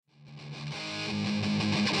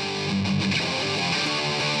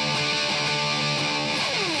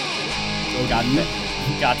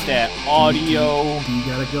Got that audio. You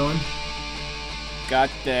got it going? Got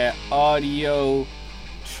that audio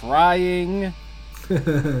trying.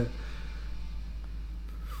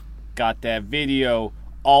 Got that video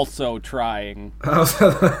also trying.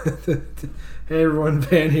 Hey everyone,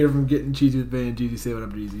 Van here from Getting Cheesy with Van and Jeezy. Say what up,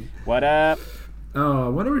 Jeezy. What up? Oh, I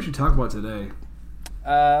wonder what we should talk about today.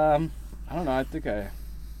 I don't know.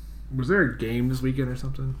 Was there a game this weekend or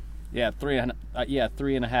something? Yeah,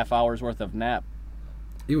 3.5 hours worth of nap.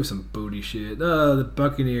 It was some booty shit. The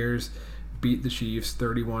Buccaneers beat the Chiefs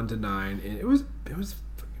 31-9, and it was fucking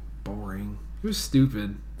boring. It was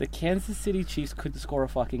stupid. The Kansas City Chiefs couldn't score a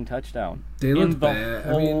fucking touchdown. They looked in the bad.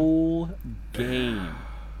 whole game.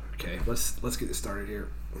 Okay, let's get this started here.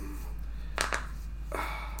 Are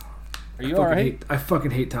you all right? I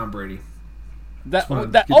fucking hate Tom Brady. You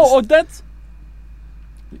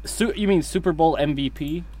mean Super Bowl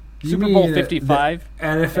MVP? You Super mean Bowl 55? The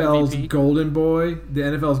NFL's MVP? golden boy,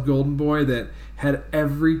 that had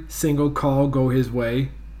every single call go his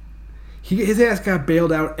way. His ass got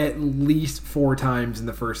bailed out at least 4 times in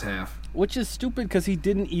the first half. Which is stupid because he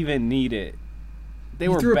didn't even need it. They He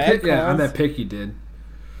were threw a bad pick, calls. yeah, on that pick he did.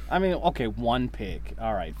 I mean, okay, one pick.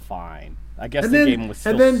 All right, fine. I guess the game was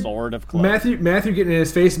still sort of close. Matthew getting in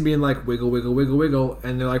his face and being like, wiggle, wiggle, wiggle, wiggle,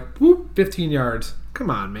 and they're like, whoop, 15 yards.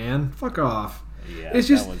 Come on, man. Fuck off. Yeah,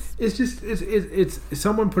 It's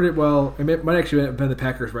someone put it well. It might actually have been the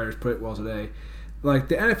Packers writers put it well today. Like,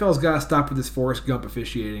 the NFL's got to stop with this Forrest Gump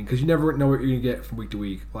officiating because you never know what you're gonna get from week to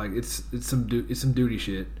week. Like, it's some duty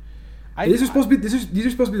shit. These are supposed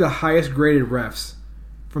to be the highest graded refs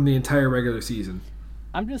from the entire regular season.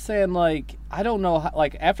 I'm just saying, like, I don't know how,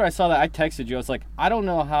 like, after I saw that, I texted you. I was like, I don't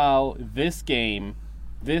know how this game,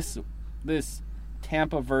 this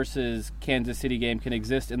Tampa versus Kansas City game can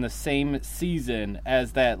exist in the same season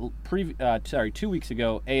as that 2 weeks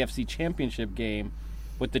ago AFC Championship game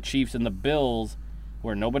with the Chiefs and the Bills,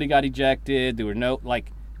 where nobody got ejected. There were no,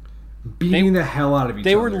 like, beating the hell out of each other.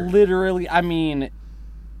 They were literally, I mean,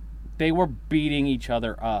 they were beating each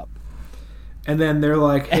other up. And then they're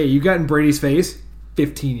like, hey, you got in Brady's face?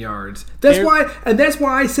 15 yards. That's why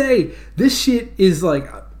I say this shit is like.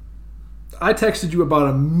 I texted you about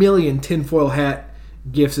 1 million tinfoil hat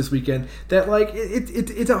gifts this weekend. That like it's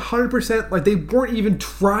 100% like they weren't even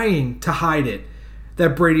trying to hide it.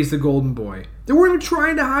 That Brady's the golden boy. They weren't even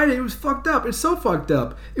trying to hide it. It was fucked up. It's so fucked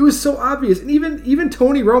up. It was so obvious. And even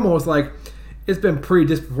Tony Romo was like, it's been pretty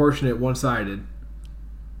disproportionate, one-sided.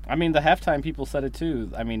 I mean, the halftime people said it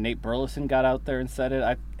too. I mean, Nate Burleson got out there and said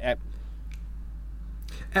it.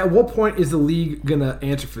 At what point is the league gonna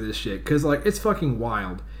answer for this shit? Because like it's fucking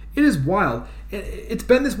wild. It is wild. It's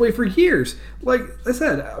been this way for years. Like I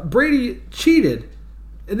said, Brady cheated,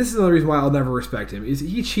 and this is another reason why I'll never respect him. Is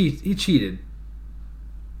he cheated?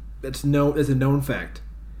 That's a known fact.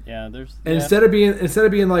 Yeah, instead of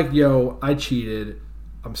being like, yo, I cheated,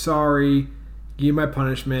 I'm sorry, give me my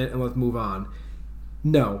punishment, and let's move on.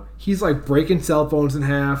 No, he's like breaking cell phones in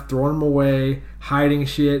half, throwing them away, hiding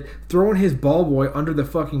shit, throwing his ball boy under the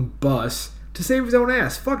fucking bus to save his own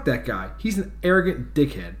ass. Fuck that guy. He's an arrogant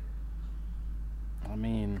dickhead. I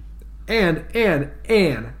mean, and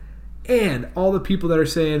all the people that are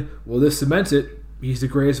saying, well, this cements it, he's the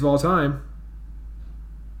greatest of all time.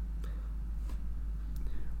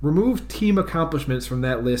 Remove team accomplishments from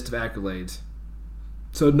that list of accolades.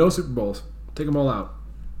 So no Super Bowls. Take them all out.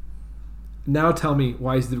 Now tell me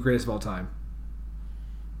why he's the greatest of all time.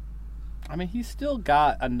 I mean, he's still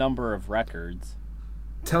got a number of records.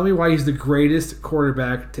 Tell me why he's the greatest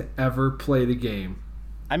quarterback to ever play the game.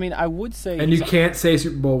 I mean, I would say... And you can't say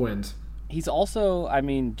Super Bowl wins. He's also, I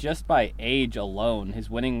mean, just by age alone, his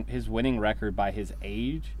winning record by his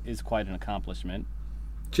age is quite an accomplishment.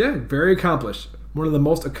 Yeah, very accomplished. One of the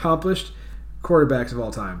most accomplished quarterbacks of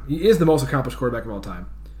all time. He is the most accomplished quarterback of all time.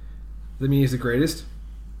 Does that mean he's the greatest?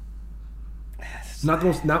 Not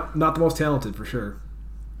the most talented for sure.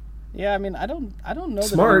 Yeah, I mean, I don't know smart,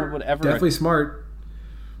 that anyone would ever definitely smart.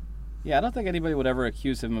 Yeah, I don't think anybody would ever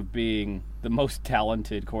accuse him of being the most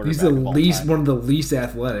talented quarterback. He's one of the least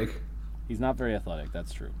athletic. He's not very athletic.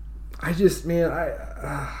 That's true. And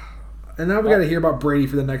now we got to hear about Brady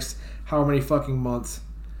for the next how many fucking months.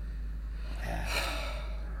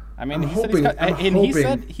 I mean,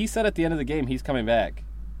 he said at the end of the game he's coming back.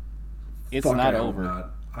 It's not over.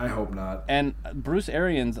 I hope not. And Bruce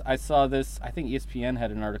Arians, I saw this. I think ESPN had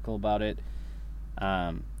an article about it.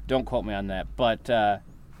 Don't quote me on that, but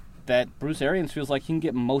that Bruce Arians feels like he can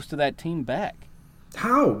get most of that team back.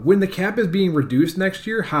 How? When the cap is being reduced next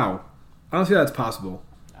year? How? I don't see how that's possible.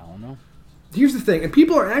 I don't know. Here's the thing, and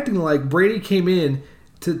people are acting like Brady came in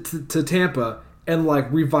to Tampa and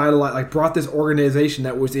like revitalized, like brought this organization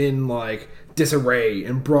that was in like disarray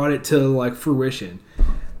and brought it to like fruition.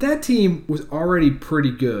 That team was already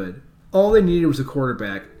pretty good. All they needed was a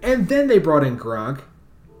quarterback, and then they brought in Gronk,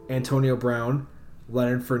 Antonio Brown,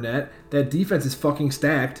 Leonard Fournette. That defense is fucking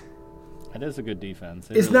stacked. That is a good defense.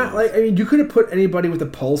 It's really not like, I mean, you could have put anybody with a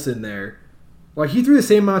pulse in there. Like, he threw the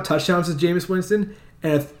same amount of touchdowns as Jameis Winston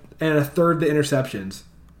and a third the interceptions.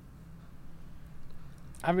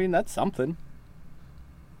 I mean, that's something.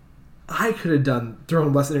 I could have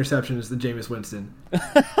thrown less interceptions than Jameis Winston.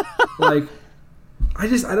 Like, I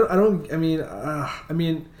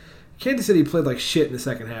mean, Kansas City played like shit in the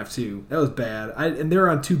second half too. That was bad. And they were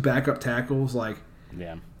on 2 backup tackles. Like,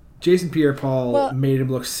 yeah, Jason Pierre-Paul made him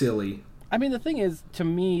look silly. I mean, the thing is, to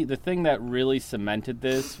me, the thing that really cemented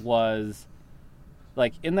this was,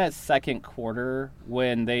 like, in that second quarter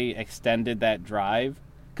when they extended that drive,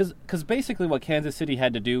 because basically what Kansas City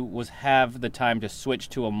had to do was have the time to switch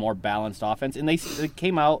to a more balanced offense, and they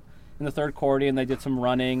came out in the third quarter and they did some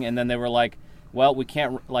running, and then they were like, well, we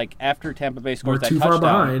can't, like, after Tampa Bay scores that touchdown. We're too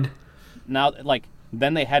far behind. Now, like,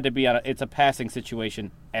 then they had to be it's a passing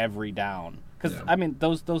situation every down. Because, I mean,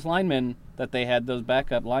 those linemen that they had, those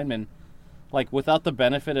backup linemen, like, without the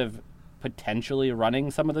benefit of potentially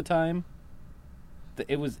running some of the time,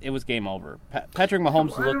 it was game over. Patrick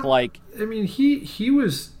Mahomes looked like... I mean,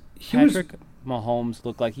 Patrick Mahomes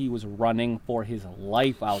looked like he was running for his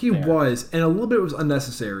life out there. He was, and a little bit was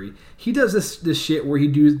unnecessary. He does this shit where he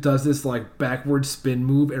does this, like, backward spin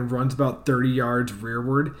move and runs about 30 yards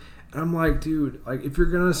rearward. And I'm like, dude, like, if you're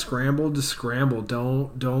gonna scramble, just scramble.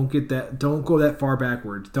 Don't go that far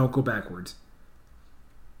backwards. Don't go backwards.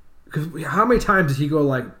 Because how many times did he go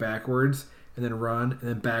like backwards and then run and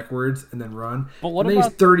then backwards and then run? But what and about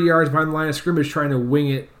then he's 30 yards behind the line of scrimmage trying to wing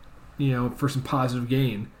it, for some positive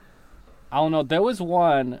gain. I don't know. There was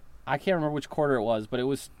one, I can't remember which quarter it was, but it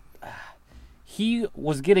was he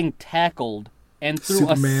was getting tackled and threw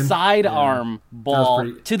Superman. A sidearm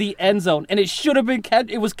ball to the end zone, and it should have been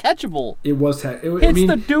it was catchable. It was. Hits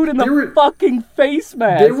the dude in the fucking face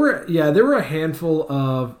mask. There were a handful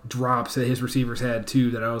of drops that his receivers had too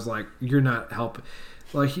that I was like, you're not helping.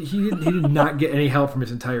 Like he did not get any help from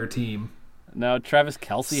his entire team. No, Travis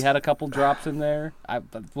Kelce had a couple drops in there.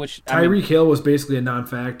 Tyreek Hill was basically a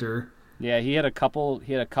non-factor. Yeah, he had a couple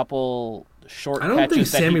short. I don't think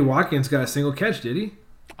Sammy Watkins got a single catch, did he?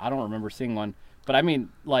 I don't remember seeing one. But, I mean,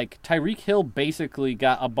 like, Tyreek Hill basically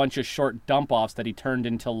got a bunch of short dump-offs that he turned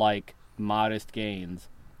into, like, modest gains.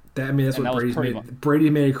 That's what Brady's made. Brady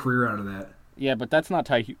made a career out of that. Yeah, but that's not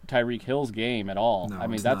Tyreek Hill's game at all. No, I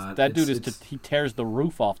mean, that dude he tears the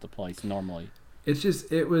roof off the place normally. It's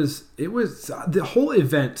just, it was, the whole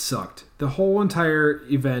event sucked. The whole entire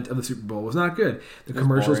event of the Super Bowl was not good. The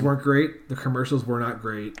commercials weren't great. The commercials were not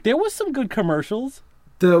great. There was some good commercials.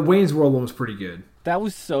 The Wayne's World one was pretty good. That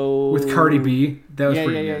was so... With Cardi B. That was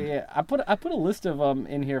pretty good. Yeah. I put a list of them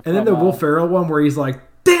in here. And then the Will Ferrell one where he's like,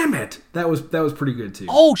 damn it! That was pretty good too.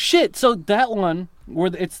 Oh, shit! So that one,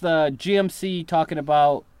 where it's the GMC talking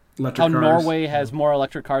about electric cars. Norway has more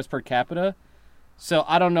electric cars per capita. So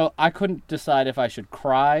I don't know. I couldn't decide if I should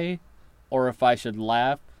cry or if I should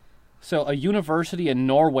laugh. So a university in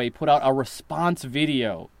Norway put out a response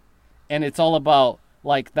video. And it's all about...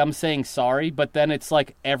 like them saying sorry, but then it's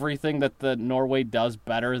like everything that the Norway does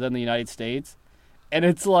better than the United States. And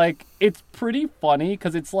it's like, it's pretty funny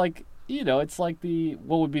because it's like, it's like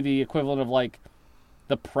what would be the equivalent of like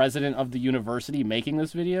the president of the university making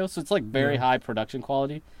this video. So it's like very high production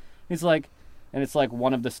quality. It's like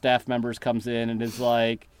one of the staff members comes in and is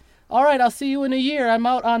like, all right, I'll see you in a year. I'm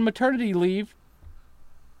out on maternity leave.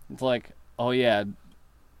 It's like, oh yeah,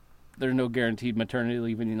 there's no guaranteed maternity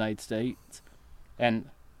leave in the United States. And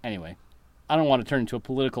anyway, I don't want to turn into a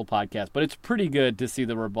political podcast, but it's pretty good to see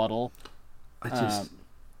the rebuttal. The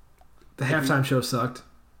halftime show sucked.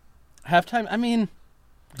 Halftime, I mean...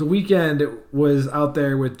 The Weeknd was out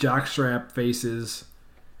there with jockstrap faces.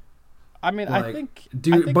 I mean, like, I think...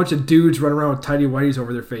 A bunch of dudes running around with tidy whities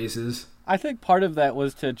over their faces. I think part of that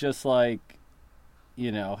was to just, like,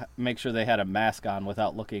 make sure they had a mask on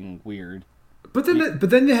without looking weird. But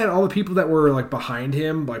then they had all the people that were like behind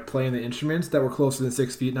him, like playing the instruments, that were closer than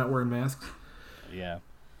 6 feet, not wearing masks. Yeah,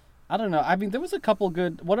 I don't know. I mean, there was a couple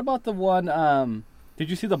good. What about the one? Did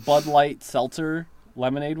you see the Bud Light seltzer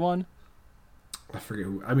lemonade one? I forget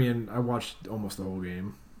who. I mean, I watched almost the whole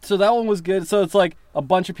game. So that one was good. So it's like a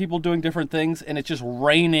bunch of people doing different things, and it's just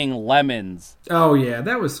raining lemons. Oh yeah,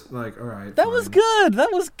 that was like all right. That was good.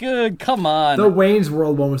 That was good. Come on. The Wayne's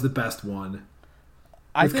World one was the best one.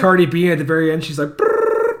 With Cardi B at the very end, she's like...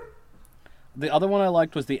 Brrr. The other one I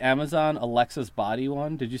liked was the Amazon Alexa's Body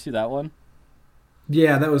one. Did you see that one?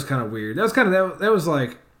 Yeah, that was kind of weird. That was kind of that was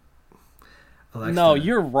like. Alexa. No,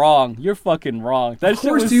 you're wrong. You're fucking wrong. That shit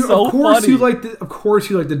was you, so of course funny. You like the, of course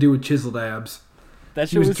you like the dude with chiseled abs. That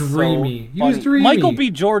shit was dreamy. So he was funny. dreamy. Michael B.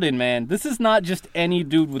 Jordan, man. This is not just any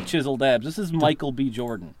dude with chiseled abs. This is Michael B.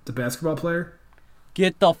 Jordan. The basketball player?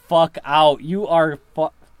 Get the fuck out. You are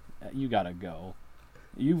you gotta go.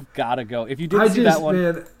 You've gotta go. If you didn't see that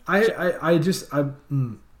one,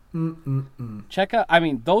 man, check out. I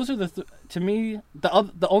mean, those are to me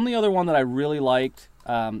the only other one that I really liked.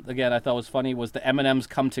 Again, I thought was funny was the M&M's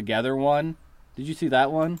Come Together one. Did you see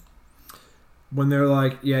that one? When they're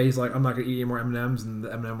like, yeah, he's like, I'm not gonna eat any more M&Ms, and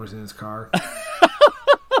the M&M was in his car.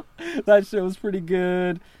 That shit was pretty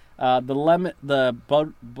good. The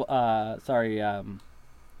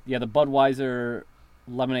Budweiser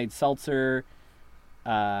lemonade seltzer.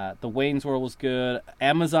 The Wayne's World was good.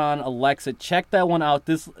 Amazon Alexa, check that one out.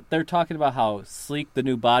 They're talking about how sleek the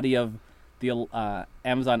new body of the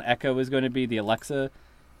Amazon Echo is going to be, the Alexa,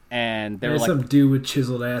 and they're like some dude with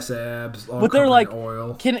chiseled ass abs. All but they're like, in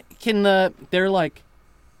oil. They're like,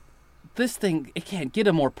 this thing, it can't get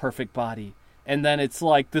a more perfect body. And then it's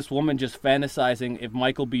like this woman just fantasizing if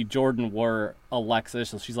Michael B. Jordan were Alexa,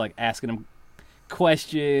 so she's like asking him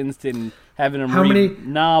questions and having him read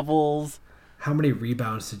novels. How many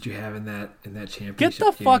rebounds did you have in that championship? Get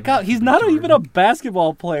the fuck out! He's not even a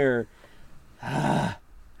basketball player.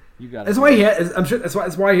 You got. That's why he has. I'm sure that's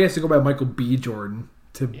why he has to go by Michael B. Jordan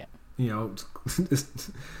to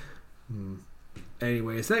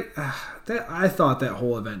Anyways, that I thought that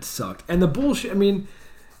whole event sucked, and the bullshit. I mean,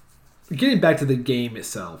 getting back to the game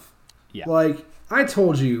itself. Yeah. Like I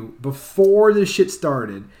told you before this shit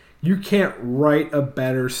started, you can't write a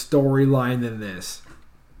better storyline than this.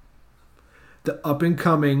 The up and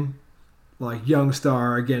coming, like young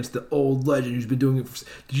star against the old legend who's been doing it.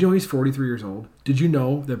 Did you know he's 43 years old? Did you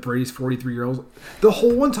know that Brady's 43 years old? The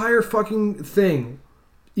whole entire fucking thing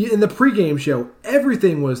in the pregame show,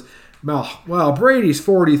 everything was, well, Brady's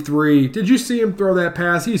 43. Did you see him throw that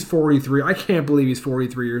pass? He's 43. I can't believe he's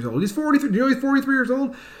 43 years old. He's 43. Do you know he's 43 years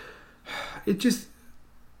old? It just,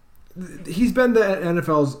 he's been the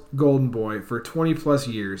NFL's golden boy for 20 plus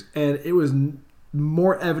years, and it was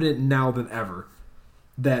more evident now than ever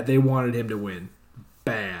that they wanted him to win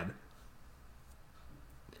bad.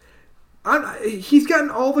 He's gotten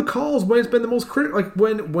all the calls when it's been the most critical, like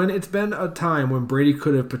when it's been a time when Brady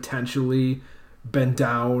could have potentially been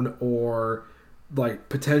down or like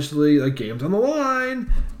potentially like games on the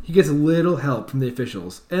line. He gets little help from the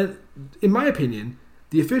officials, and in my opinion,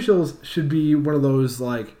 the officials should be one of those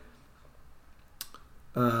like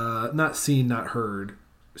not seen, not heard.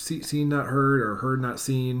 Seen not heard, or heard not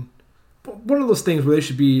seen. One of those things where it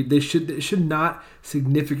should not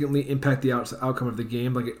significantly impact the outcome of the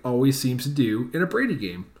game like it always seems to do in a Brady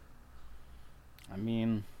game. I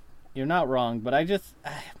mean, you're not wrong, but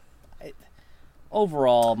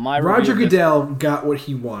overall, Roger Goodell got what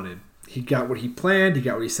he wanted. He got what he planned. He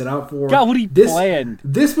got what he set out for. Got what he planned.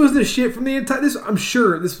 This was the shit from the entire. I'm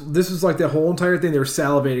sure this was like the whole entire thing they were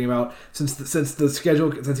salivating about since the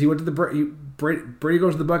schedule. Since he went to Brady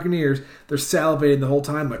goes to the Buccaneers, they're salivating the whole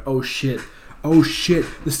time. Like, oh shit,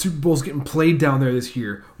 the Super Bowl's getting played down there this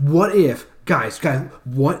year. What if, guys?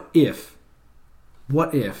 What if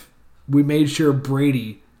we made sure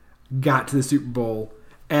Brady got to the Super Bowl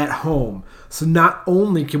at home? So not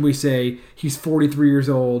only can we say he's 43 years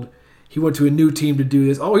old. He went to a new team to do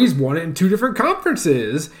this. Oh, he's won it in 2 different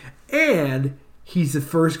conferences. And he's the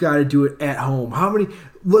first guy to do it at home. How many?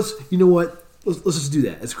 You know what? Let's just do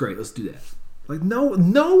that. That's great. Let's do that. Like, no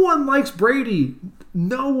one likes Brady.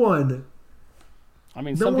 No one. I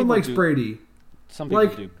mean, no one likes Brady. Some people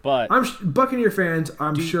do, but Buccaneer fans,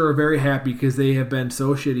 I'm sure, are very happy because they have been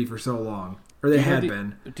so shitty for so long. Or they had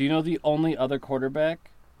been. Do you know the only other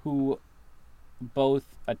quarterback who both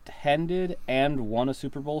attended and won a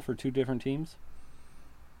Super Bowl for 2 different teams?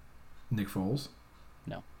 Nick Foles?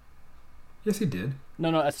 No. Yes, he did.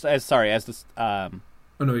 No, as the oh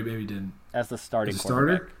no, maybe he didn't. As the starting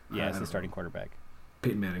quarterback. Yeah, as the starting quarterback.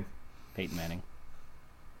 Peyton Manning.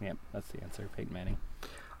 Yep, that's the answer. Peyton Manning.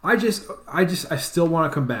 I still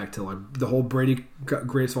want to come back to like the whole Brady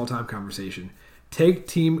greatest of all time conversation. Take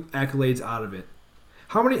team accolades out of it.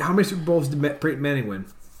 How many Super Bowls did Peyton Manning win?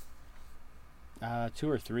 2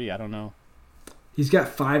 or 3, I don't know. He's got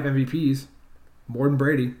 5 MVPs, more than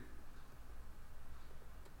Brady.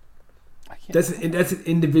 That's an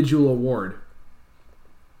individual award.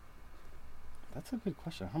 That's a good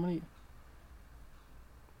question. How many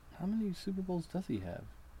Super Bowls does he have?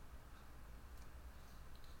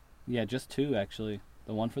 Yeah, just 2 actually.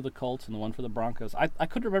 The one for the Colts and the one for the Broncos. I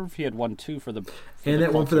couldn't remember if he had won 2 for the. And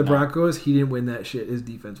that one for the Broncos, he didn't win that shit. His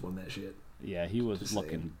defense won that shit. Yeah, he was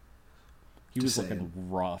looking. He was looking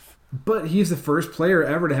rough. But he's the first player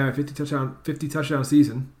ever to have a 50 touchdown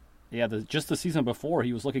season. Yeah, just the season before,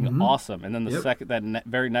 he was looking awesome, and then the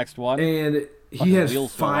very next one, and he has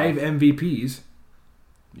 5 MVPs.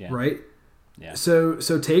 Yeah. Right. Yeah. So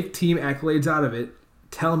take team accolades out of it.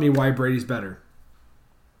 Tell me why Brady's better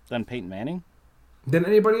than Peyton Manning, than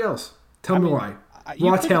anybody else. Tell me why.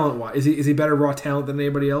 Raw talent. Why is he better raw talent than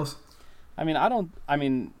anybody else? I mean,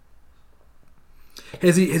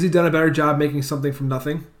 has he done a better job making something from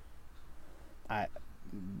nothing?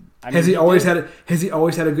 Has he always had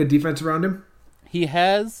a good defense around him? He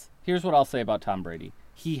has. Here's what I'll say about Tom Brady.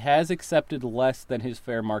 He has accepted less than his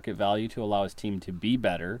fair market value to allow his team to be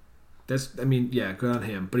better. Good on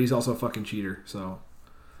him. But he's also a fucking cheater, so.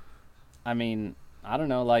 I mean, I don't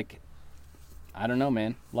know,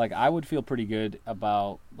 man. Like, I would feel pretty good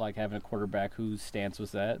about, like, having a quarterback whose stance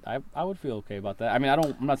was that. I would feel okay about that. I mean,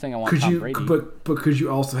 I'm not saying I want Tom Brady. But could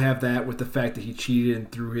you also have that with the fact that he cheated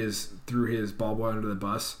and threw his ball boy under the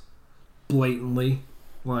bus? Blatantly.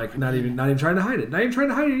 Like, not even trying to hide it. Not even trying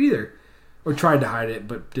to hide it either. Or tried to hide it,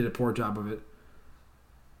 but did a poor job of it.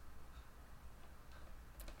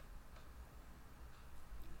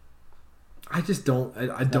 I just don't.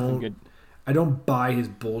 I don't buy his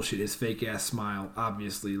bullshit, his fake ass smile.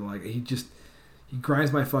 Obviously, like he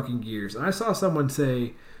grinds my fucking gears. And I saw someone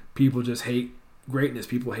say people just hate greatness.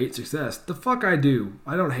 People hate success. The fuck I do.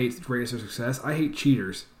 I don't hate greatness or success. I hate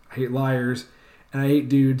cheaters. I hate liars, and I hate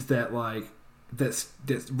dudes that that's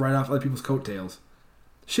right off other people's coattails.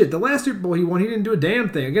 Shit, the last Super Bowl he won, he didn't do a damn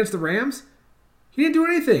thing against the Rams. He didn't do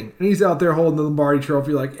anything. And he's out there holding the Lombardi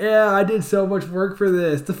trophy like, yeah, I did so much work for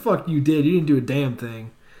this. The fuck you did. You didn't do a damn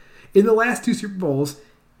thing. In the last 2 Super Bowls,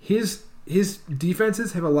 his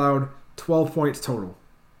defenses have allowed 12 points total.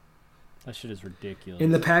 That shit is ridiculous.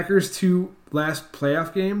 In the Packers' 2 last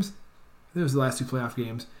playoff games, I think it was the last 2 playoff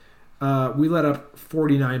games, we let up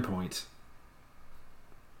 49 points.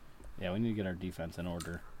 Yeah, we need to get our defense in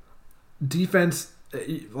order. Defense,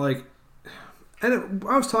 I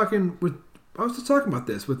was talking about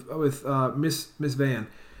this with Miss Van.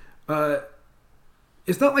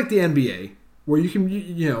 It's not like the NBA where you can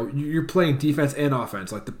you're playing defense and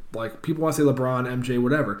offense. Like people want to say LeBron, MJ,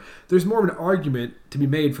 whatever. There's more of an argument to be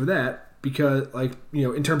made for that because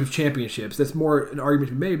in terms of championships, that's more an argument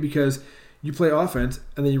to be made because you play offense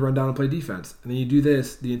and then you run down and play defense and then you do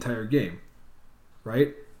this the entire game,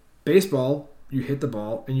 right? Baseball, you hit the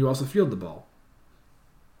ball and you also field the ball.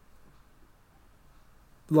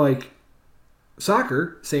 Like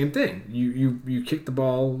soccer, same thing. You kick the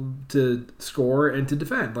ball to score and to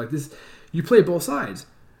defend. Like this, you play both sides.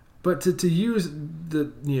 But to use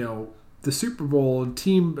the Super Bowl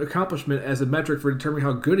team accomplishment as a metric for determining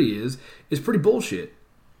how good he is pretty bullshit.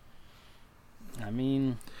 I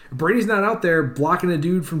mean, Brady's not out there blocking a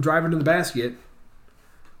dude from driving to the basket.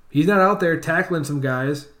 He's not out there tackling some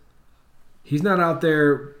guys. He's not out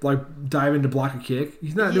there like diving to block a kick.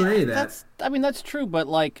 He's not doing any of that. That's true, but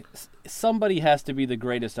like somebody has to be the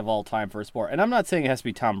greatest of all time for a sport. And I'm not saying it has to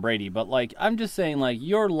be Tom Brady, but like I'm just saying like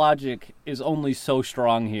your logic is only so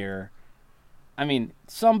strong here. I mean,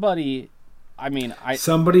 somebody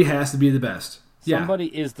has to be the best. Somebody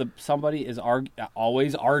is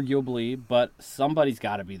always arguably, but somebody's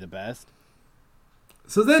got to be the best.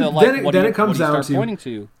 So then it comes down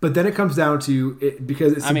to. But then it comes down to it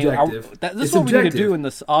because it's subjective. This is what we need to do in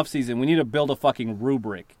this offseason. We need to build a fucking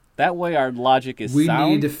rubric. That way, our logic is sound.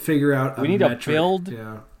 We need to figure out. We need metric. to build.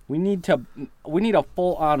 Yeah. We need a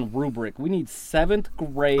full-on rubric. We need 7th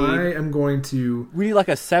grade. I am going to. We need like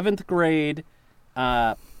a 7th grade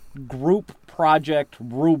group project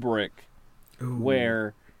rubric. Ooh,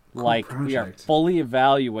 where like project. We are fully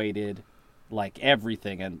evaluated, like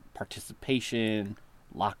everything and participation.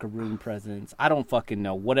 Locker room presence. I don't fucking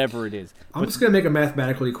know. Whatever it is. I'm just going to make a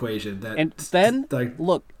mathematical equation. And then,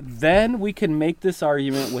 then we can make this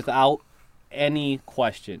argument without any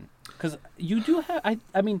question. Because you do have,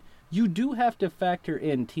 you do have to factor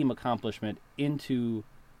in team accomplishment into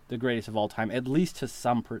the greatest of all time, at least to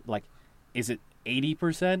some, is it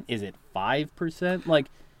 80%? Is it 5%? Like,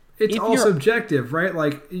 it's all subjective, right?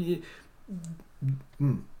 Like, Drew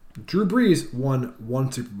Brees won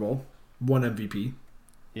 1 Super Bowl, 1 MVP.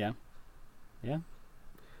 Yeah.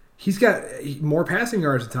 He's got more passing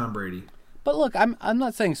yards than Tom Brady. But look, I'm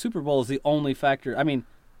not saying Super Bowl is the only factor. I mean,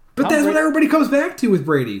 but that's what everybody comes back to with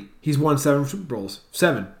Brady. He's won 7 Super Bowls.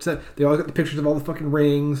 7. They all got the pictures of all the fucking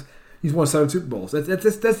rings. He's won 7 Super Bowls. That's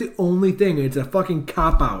the only thing. It's a fucking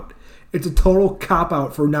cop out. It's a total cop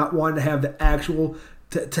out for not wanting to have the actual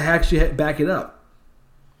to actually back it up.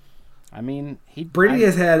 I mean, Brady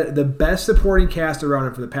has had the best supporting cast around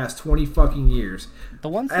him for the past 20 fucking years. The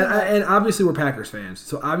one thing and obviously we're Packers fans,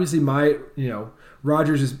 so obviously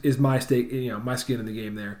Rodgers is my stake, my skin in the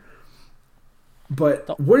game there.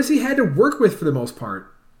 But what has he had to work with for the most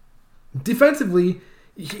part? Defensively,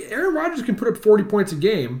 Aaron Rodgers can put up 40 points a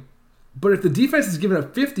game, but if the defense is giving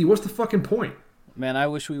up 50, what's the fucking point? Man, I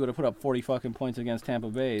wish we would have put up 40 fucking points against Tampa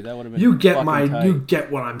Bay. That would have been you get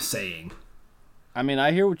what I'm saying. I mean,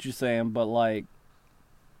 I hear what you're saying, but like,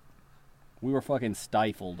 we were fucking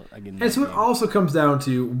stifled again. And so it also comes down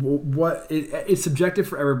to what it's subjective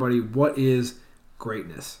for everybody. What is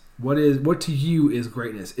greatness? What to you is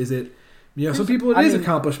greatness? Is it some people it is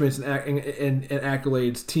accomplishments and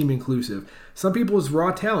accolades, team inclusive. Some people it's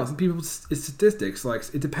raw talent. Some people it's statistics. Like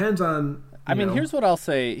it depends on. Here's what I'll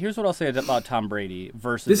say. Here's what I'll say about Tom Brady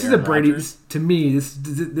versus. This Aaron is a Brady. Rodgers. To me,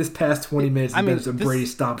 this past 20 minutes has been a Brady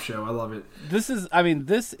stomp show. I love it. This is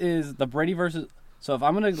the Brady versus. So if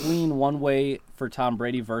I'm going to lean one way for Tom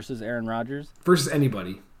Brady versus Aaron Rodgers versus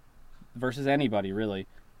anybody, really,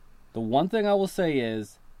 the one thing I will say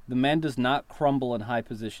is the man does not crumble in high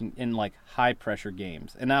position in like high pressure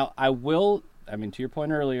games. And now to your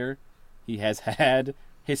point earlier, he has had,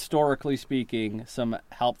 historically speaking, some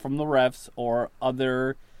help from the refs or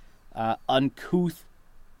other uncouth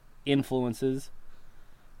influences.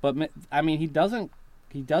 But I mean, he doesn't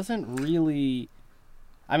really.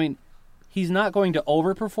 I mean, he's not going to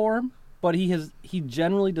overperform, but he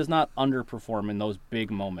generally does not underperform in those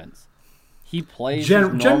big moments. He plays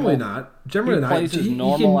generally not. He plays his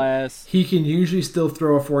normal ass. He can usually still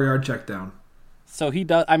throw a 4-yard check down. So he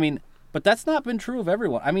does. I mean, but that's not been true of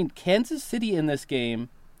everyone. I mean, Kansas City in this game,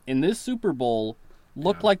 in this Super Bowl,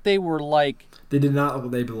 looked like they were like. They did not look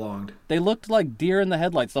like they belonged. They looked like deer in the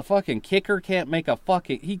headlights. The fucking kicker can't make a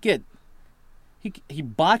fucking. He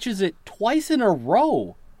botches it twice in a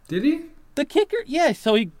row. Did he? The kicker, yeah.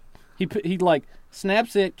 So he like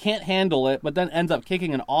snaps it, can't handle it, but then ends up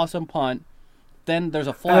kicking an awesome punt. Then there's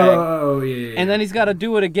a flag. Oh, yeah. And then he's got to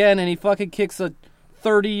do it again, and he fucking kicks a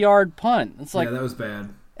 30-yard punt. It's like, yeah, that was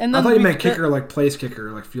bad. And I thought you meant kicker, like place kicker,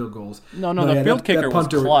 like field goals. No, the field kicker was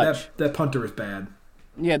clutch. That punter was bad.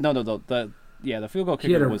 Yeah, no. The field goal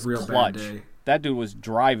kicker was clutch. Bad day. That dude was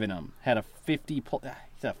driving him. Had a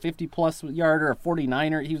 50-plus yarder, a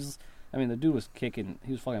 49er. The dude was kicking.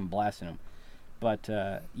 He was fucking blasting him. But,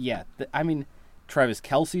 Travis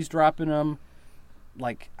Kelce's dropping him.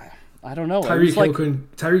 Like, I don't know.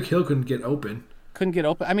 Tyreek Hill couldn't get open.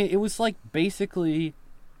 I mean, it was like basically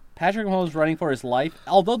Patrick Mahomes running for his life.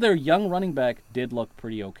 Although their young running back did look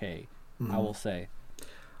pretty okay, I will say.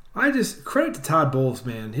 I just credit to Todd Bowles,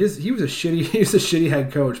 man. He was a shitty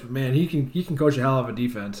head coach, but man, he can coach a hell of a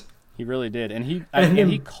defense. He really did, and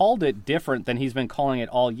he called it different than he's been calling it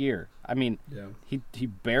all year. I mean, he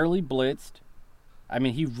barely blitzed. I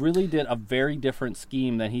mean, he really did a very different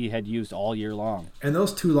scheme than he had used all year long. And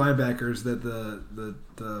those two linebackers that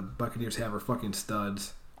the Buccaneers have are fucking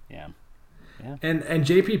studs. Yeah. And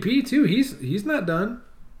JPP too. He's not done.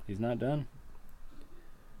 He's not done.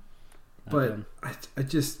 I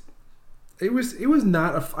just it was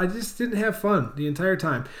not I just didn't have fun the entire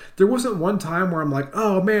time. There wasn't one time where I'm like,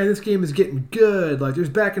 oh man, this game is getting good. Like there's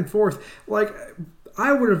back and forth. Like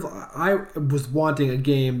I was wanting a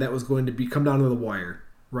game that was going to come down to the wire,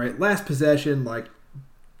 right? Last possession, like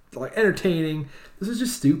entertaining. This is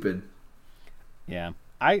just stupid. Yeah,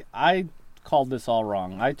 I called this all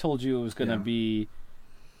wrong. I told you it was going to be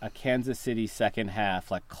a Kansas City second half,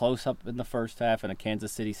 like close up in the first half, and a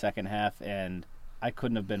Kansas City second half, and I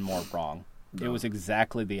couldn't have been more wrong. No. It was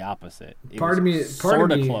exactly the opposite. Part of me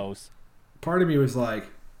close. Part of me was like,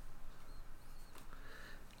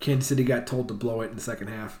 Kansas City got told to blow it in the second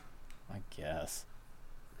half. I guess.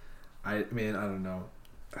 I don't know.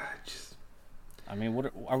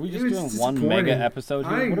 What are we just doing one mega episode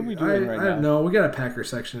here? What are we doing right now? I don't know. We got a Packer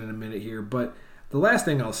section in a minute here, but the last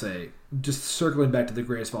thing I'll say, just circling back to the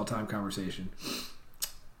greatest of all time conversation,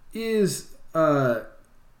 is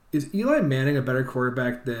Eli Manning a better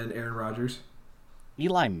quarterback than Aaron Rodgers?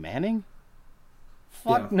 Eli Manning?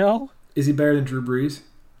 Fuck no. Is he better than Drew Brees?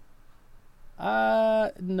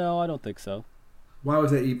 No, I don't think so. Why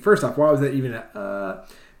was that? First off, why was that even?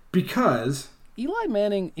 Because Eli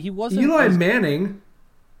Manning, Manning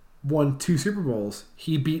won 2 Super Bowls.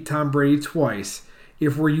 He beat Tom Brady twice.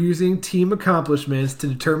 If we're using team accomplishments to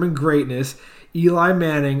determine greatness, Eli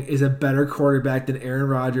Manning is a better quarterback than Aaron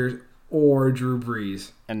Rodgers or Drew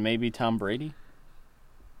Brees. And maybe Tom Brady?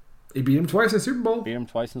 He beat him twice in the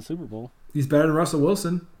Super Bowl. He's better than Russell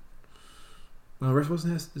Wilson. No, Russell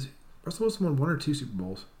Wilson won 1 or 2 Super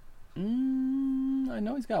Bowls. I I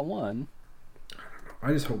know he's got one.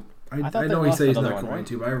 I just hope. I thought they know he lost said he's another not one, going right?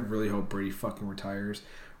 to, but I really hope Brady fucking retires.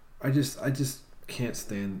 I just can't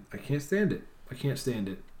stand. I can't stand it. I can't stand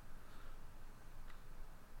it.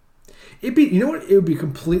 You know what? It would be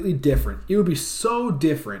completely different. It would be so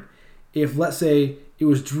different if, let's say, it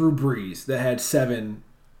was Drew Brees that had seven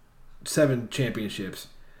championships,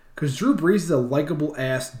 because Drew Brees is a likable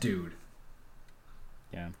ass dude.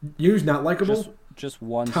 Yeah. You know who's not likable? Just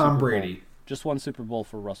one. Tom Super Brady. Bowl. Just one Super Bowl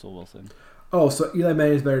for Russell Wilson. Oh, so Eli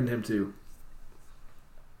Manning's better than him too.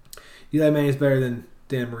 Eli Manning's better than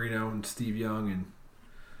Dan Marino and Steve Young and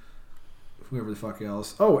whoever the fuck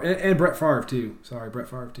else. Oh, and Brett Favre too. Sorry, Brett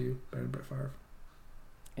Favre too. Better than Brett Favre.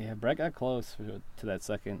 Yeah, Brett got close to that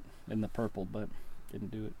second in the purple, but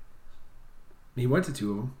didn't do it. He went to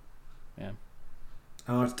two of them. Yeah.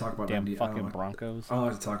 I don't have to talk about Damn them. fucking Broncos. I don't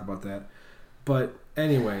have to talk about that. But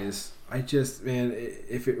anyways,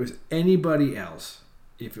 if it was anybody else,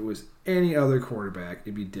 if it was any other quarterback,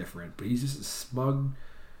 it'd be different. But he's just a smug,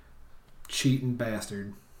 cheating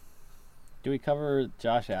bastard. Do we cover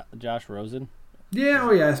Josh Rosen? Yeah.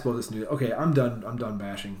 Oh yeah. I suppose it's new. Okay, I'm done. I'm done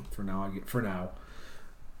bashing for now. I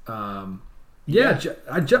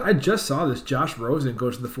just saw this. Josh Rosen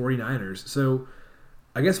goes to the 49ers. So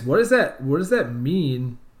I guess what does that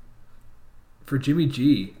mean for Jimmy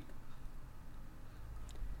G?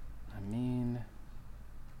 I mean,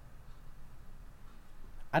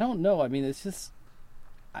 I don't know. I mean, it's just,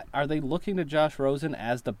 are they looking to Josh Rosen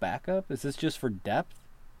as the backup? Is this just for depth?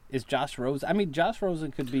 Is Josh Rosen? I mean, Josh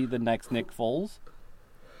Rosen could be the next Nick Foles,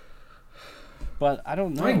 but I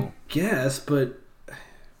don't know. I guess, but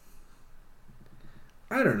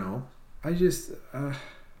I don't know. I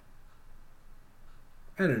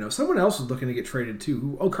don't know. Someone else was looking to get traded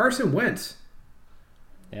too. Oh, Carson Wentz.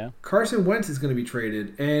 Yeah. Carson Wentz is going to be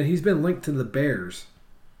traded, and he's been linked to the Bears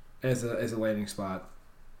as a landing spot.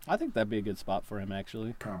 I think that'd be a good spot for him,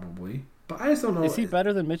 actually. Probably, but I just don't know. Is he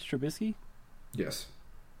better than Mitch Trubisky? Yes.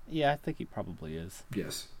 Yeah, I think he probably is.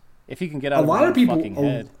 Yes. If he can get out a lot of people, fucking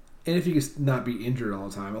head. and if he could not be injured all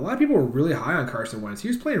the time, a lot of people were really high on Carson Wentz. He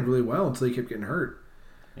was playing really well until he kept getting hurt.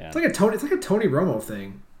 Yeah. It's like a Tony Romo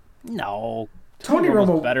thing. No. Tony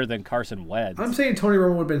Romo better than Carson Wentz. I'm saying Tony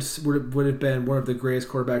Romo would have been one of the greatest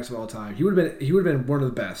quarterbacks of all time. He would have been one of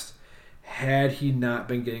the best had he not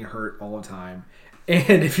been getting hurt all the time.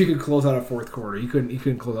 And if he could close out a fourth quarter, he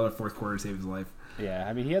couldn't close out a fourth quarter to save his life. Yeah,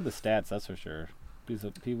 I mean he had the stats, that's for sure.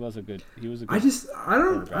 He was a good. I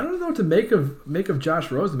don't know what to make of Josh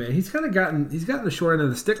Rosen, man. He's gotten the short end of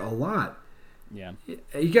the stick a lot. Yeah.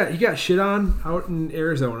 He got shit on out in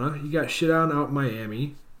Arizona. He got shit on out in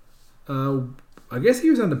Miami. I guess he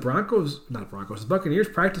was on the the Buccaneers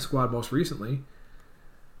practice squad most recently.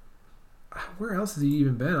 Where else has he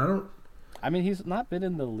even been? I mean, he's not been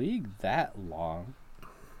in the league that long.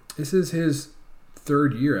 This is his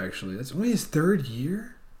third year, actually. That's only his third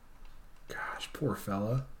year? Gosh, poor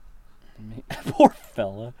fella. Poor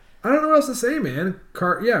fella. I don't know what else to say, man.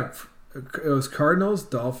 It was Cardinals,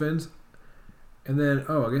 Dolphins, and then,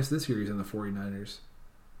 I guess this year he's in the 49ers.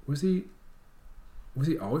 Was he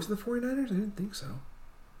always in the 49ers? I didn't think so.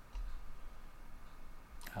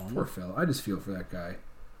 I don't know. Poor fella. I just feel for that guy.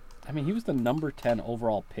 I mean, he was the number 10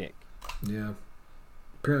 overall pick. Yeah.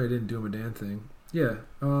 Apparently didn't do him a damn thing. Yeah.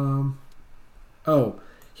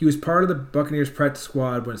 He was part of the Buccaneers practice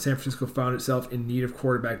squad when San Francisco found itself in need of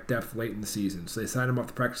quarterback depth late in the season. So they signed him off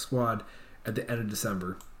the practice squad at the end of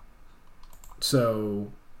December.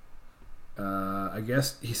 So I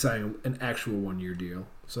guess he signed an actual 1-year deal.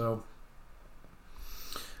 So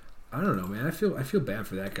I don't know, man. I feel bad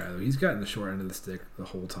for that guy though. He's gotten the short end of the stick the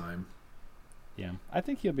whole time. Yeah, I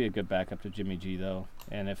think he'll be a good backup to Jimmy G though.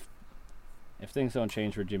 And if things don't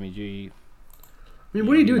change for Jimmy G, I mean,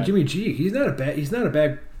 what do you do with Jimmy G? He's not a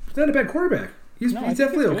bad quarterback. He's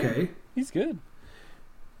definitely okay. He's good.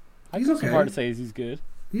 He's okay. It's hard to say he's good.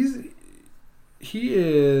 He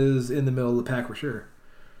is in the middle of the pack for sure.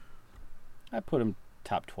 I put him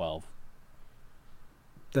top 12.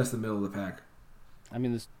 That's the middle of the pack. I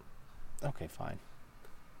mean, okay, fine.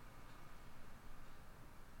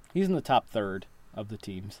 He's in the top third of the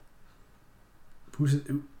teams.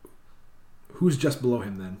 Who's just below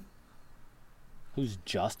him then? Who's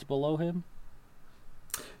just below him?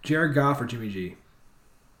 Jared Goff or Jimmy G?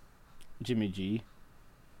 Jimmy G.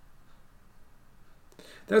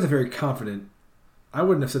 That was a very confident. I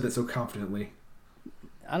wouldn't have said that so confidently.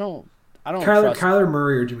 I don't trust Kyler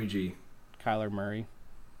Murray or Jimmy G? Kyler Murray.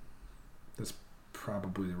 That's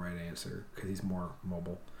probably the right answer because he's more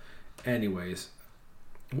mobile. Anyways,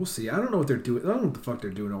 we'll see. I don't know what they're doing. I don't know what the fuck they're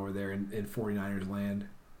doing over there in 49ers land.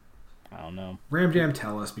 I don't know. Ram Jam,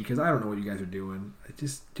 tell us, because I don't know what you guys are doing.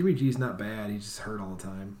 Jimmy G's not bad. He's just hurt all the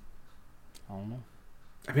time. I don't know.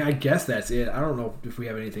 I mean, I guess that's it. I don't know if we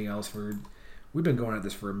have anything else. We've been going at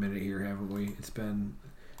this for a minute here, haven't we? It's been...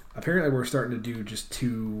 Apparently, we're starting to do just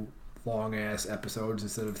 2 long-ass episodes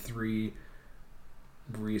instead of 3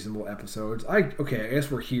 reasonable episodes. I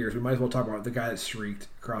guess we're here, so we might as well talk about the guy that streaked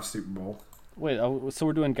across Super Bowl. Wait, so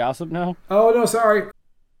we're doing gossip now? Oh, no, sorry. All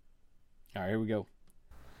right, here we go.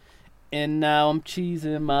 And now I'm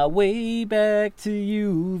cheesing my way back to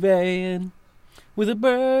you, Van, with a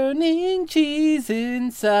burning cheese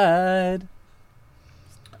inside.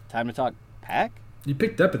 Time to talk Pack? You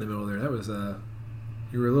picked up in the middle there. That was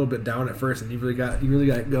you were a little bit down at first, and you really got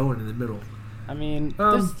it going in the middle. I mean,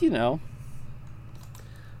 there's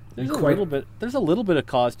there's a little bit of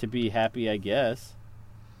cause to be happy, I guess.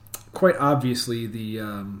 Quite obviously,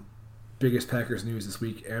 the biggest Packers news this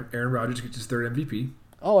week: Aaron Rodgers gets his 3rd MVP.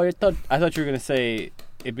 Oh, I thought you were going to say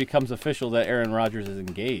it becomes official that Aaron Rodgers is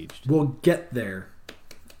engaged. We'll get there.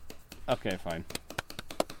 Okay, fine.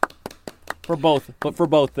 For both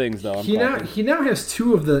things though. He now has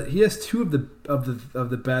two of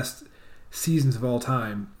the best seasons of all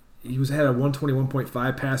time. He had a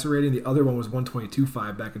 121.5 passer rating. The other one was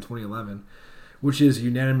 122.5 back in 2011, which is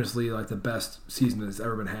unanimously like the best season that's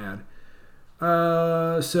ever been had.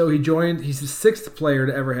 So he's the 6th player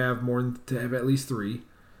to ever have at least 3.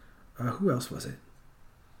 Who else was it?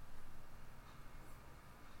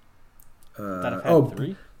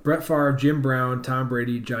 Three? Brett Favre, Jim Brown, Tom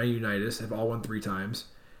Brady, Johnny Unitas have all won 3 times,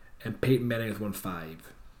 and Peyton Manning has won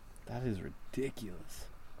 5. That is ridiculous.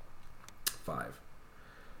 5.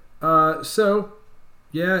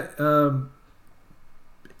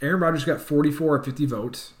 Aaron Rodgers got 44 of 50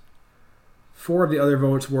 votes. 4 of the other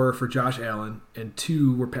votes were for Josh Allen, and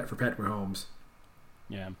 2 were for Patrick Mahomes.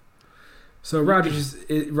 Yeah. So Rodgers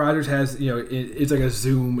has, it's like a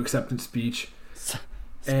Zoom acceptance speech,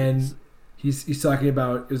 and he's talking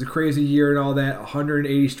about it was a crazy year and all that.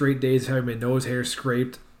 180 straight days of having my nose hair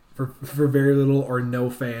scraped for very little or no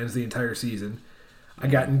fans the entire season. I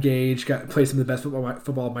got engaged, played some of the best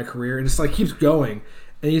football of my career, and it's like keeps going.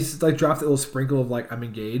 And he's like dropped a little sprinkle of like I'm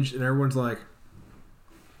engaged, and everyone's like,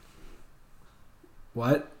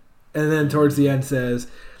 "What?" And then towards the end says,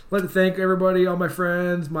 "I'd like to thank everybody, all my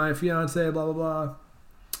friends, my fiance, blah blah blah."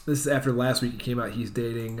 This is after last week. It came out he's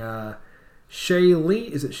dating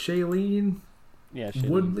Shailene. Is it Shailene? Yeah,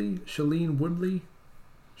 Woodley. Shailene Woodley.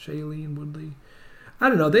 Shailene Woodley. I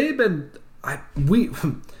don't know. They've been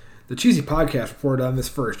the Cheesy Podcast reported on this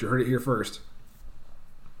first. You heard it here first.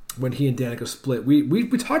 When he and Danica split,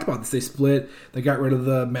 we talked about this. They split. They got rid of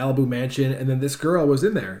the Malibu mansion, and then this girl was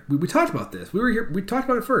in there. We talked about this. We were here. We talked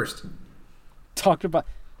about it first. Talked about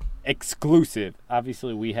exclusive.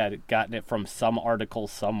 Obviously, we had gotten it from some article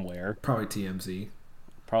somewhere. Probably TMZ.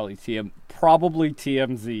 Probably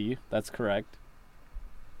TMZ. That's correct.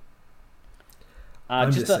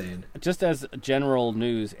 I'm just saying. Just as general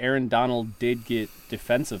news, Aaron Donald did get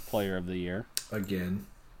Defensive Player of the Year again,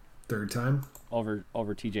 3rd time over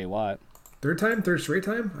T.J. Watt. 3rd time, 3rd straight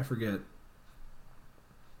time. I forget.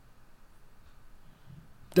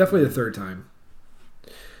 Definitely the 3rd time.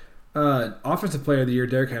 Offensive Player of the Year,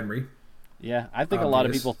 Derrick Henry. Yeah, I think a lot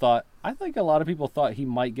of people thought he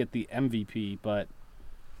might get the MVP, but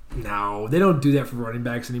no, they don't do that for running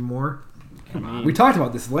backs anymore. Come on. We talked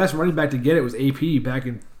about this. The last running back to get it was AP back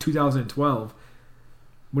in 2012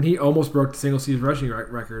 when he almost broke the single-season rushing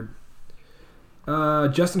record.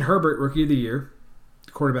 Justin Herbert, Rookie of the Year,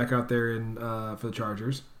 quarterback out there for the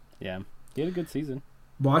Chargers. Yeah, he had a good season.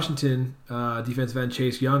 Washington defensive end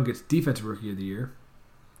Chase Young gets Defensive Rookie of the Year.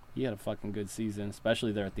 He had a fucking good season,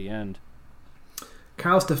 especially there at the end.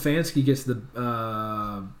 Kyle Stefanski gets the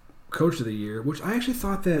Coach of the Year, which I actually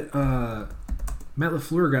thought that Matt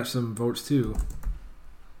LaFleur got some votes too.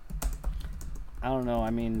 I don't know. I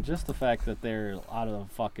mean, just the fact that they're out of the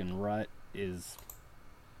fucking rut is...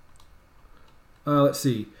 let's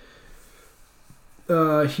see.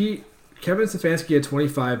 Kevin Stefanski had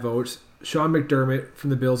 25 votes. Sean McDermott from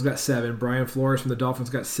the Bills got 7. Brian Flores from the Dolphins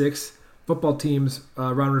got 6. Football teams,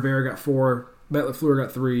 Ron Rivera got 4. Matt LaFleur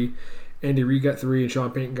got 3. Andy Reid got 3, and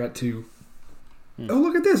Sean Payton got 2. Oh,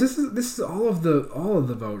 look at this! This is all of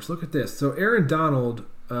the votes. Look at this. So Aaron Donald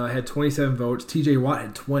had 27 votes. T.J. Watt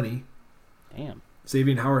had 20. Damn.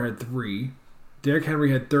 Xavier Howard had 3. Derrick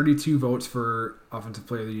Henry had 32 votes for Offensive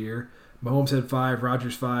Player of the Year. Mahomes had 5.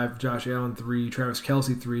 Rodgers 5. Josh Allen 3. Travis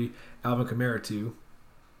Kelce 3. Alvin Kamara 2.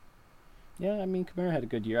 Yeah, I mean Kamara had a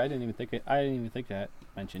good year. I didn't even think that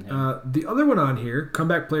mentioned him. The other one on here,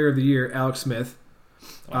 Comeback Player of the Year, Alex Smith.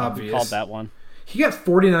 Obvious. Called that one. He got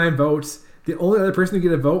 49 votes. The only other person to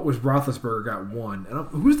get a vote was Roethlisberger got one.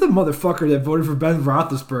 Who's the motherfucker that voted for Ben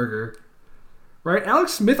Roethlisberger? Right?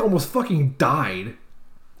 Alex Smith almost fucking died.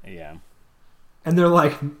 Yeah. And they're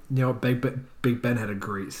like, Big Ben had a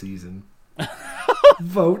great season.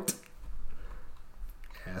 Vote.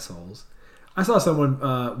 Assholes. I saw someone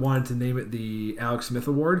wanted to name it the Alex Smith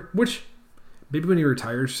Award, which maybe when he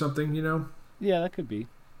retires or something, Yeah, that could be.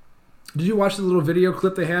 Did you watch the little video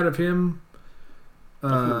clip they had of him?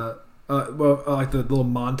 Like the little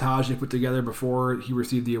montage they put together before he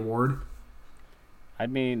received the award? You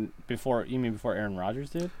mean before Aaron Rodgers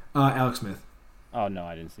did? Alex Smith. Oh, no,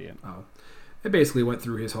 I didn't see it. Oh. It basically went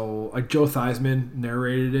through his whole... Like, Joe Theismann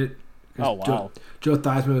narrated it. Oh, wow. Joe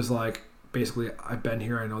Theismann was like, basically, I've been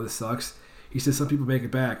here, I know this sucks. He said some people make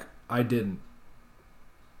it back. I didn't.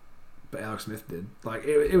 But Alex Smith did. Like,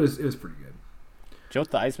 it was pretty good. Joe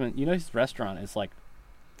Theismann, his restaurant is like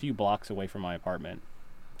a few blocks away from my apartment.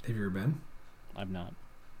 Have you ever been? I've not.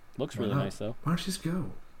 Looks really nice, though. Why don't you just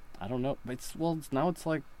go? I don't know. It's like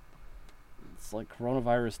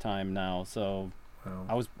coronavirus time now, so...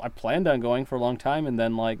 Well, I planned on going for a long time, and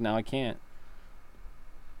then now I can't.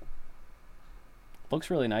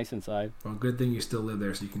 Looks really nice inside. Well, good thing you still live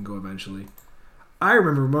there, so you can go eventually. I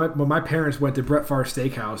remember when my parents went to Brett Favre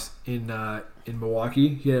Steakhouse in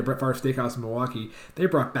Milwaukee. He had a Brett Favre Steakhouse in Milwaukee. They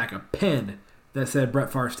brought back a pen that said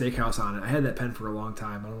Brett Favre Steakhouse on it. I had that pen for a long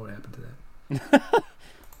time. I don't know what happened to that.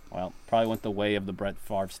 Well, probably went the way of the Brett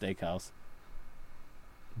Favre Steakhouse.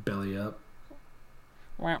 Belly up.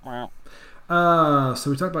 Wow.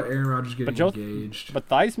 So we talked about Aaron Rodgers getting engaged. But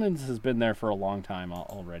Theismann's has been there for a long time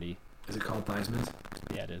already. Is it called Theismann's?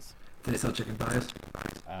 Yeah, it is. Do they sell chicken thighs?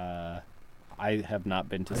 I have not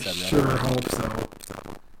been to said sure restaurant. Hope so.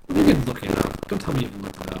 You can look it up. Don't tell me you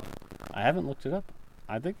looked it up. I haven't looked it up.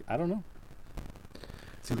 I don't know.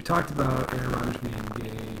 See, we talked about Aaron Rodgers being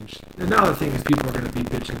engaged. And now the thing is, people are going to be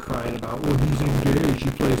bitching and crying about, well, he's engaged.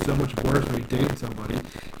 He plays so much worse when he's dating somebody.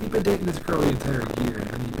 He's been dating this girl the entire year,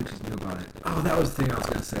 and then he bitches knew about it. Oh, that was the thing I was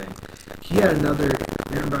going to say. Aaron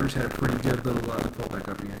Rodgers had a pretty good little, pull it back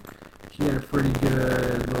up here. He had a pretty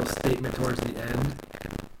good little statement towards the end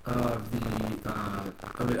of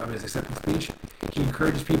his acceptance speech. He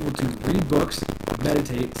encourages people to read books,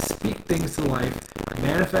 meditate, speak things to life,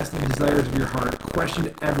 manifest the desires of your heart,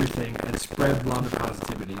 question everything, and spread love and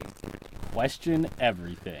positivity. Question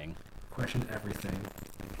everything. Question everything.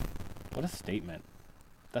 What a statement.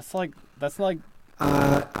 That's like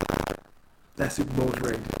that Super Bowl was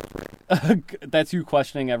rigged. That's you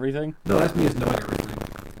questioning everything? No, that's me just knowing everything.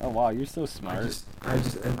 Oh wow, you're so smart. I know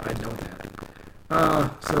that.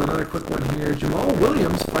 So another quick one here. Jamal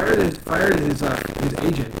Williams fired his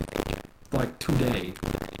agent like today.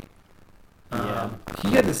 Yeah.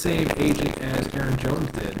 He had the same agent as Aaron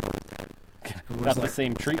Jones did. Got the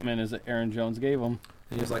same treatment as Aaron Jones gave him.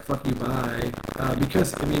 And he was like, "Fuck you, bye,"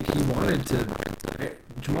 because he wanted to.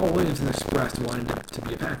 Jamal Williams has expressed wanting to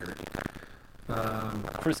be a Packer.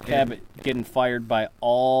 Chris Cabot getting fired by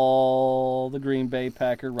all the Green Bay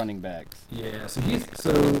Packer running backs. Yeah, so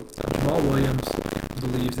Jamal Williams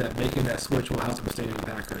believes that making that switch will help him stay in the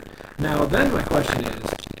Packer. Now, then my question is,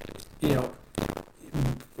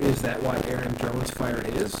 is that why Aaron Jones fired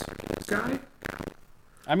his guy?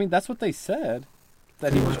 I mean, that's what they said.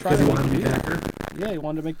 That he was trying to make the deal. Packer? Yeah, he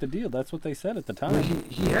wanted to make the deal. That's what they said at the time. Well,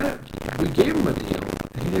 we gave him a deal.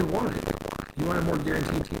 He didn't want it. He wanted more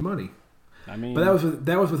guaranteed money. I mean, but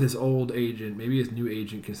that was with his old agent. Maybe his new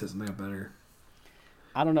agent can set something up better.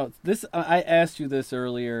 I don't know. I asked you this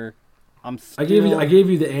earlier. I gave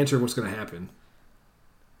you the answer of what's going to happen.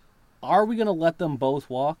 Are we going to let them both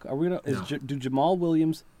walk? Are we going to? No.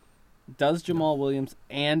 Does Jamal Williams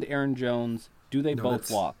and Aaron Jones both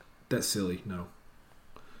walk? That's silly. No.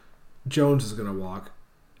 Jones is going to walk,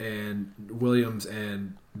 and Williams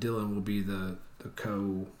and Dillon will be the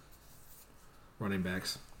co-running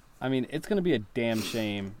backs. I mean, it's going to be a damn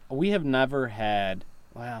shame. We have never had,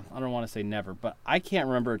 well, I don't want to say never, but I can't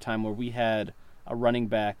remember a time where we had a running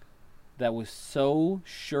back that was so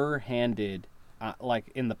sure-handed,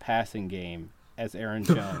 like in the passing game, as Aaron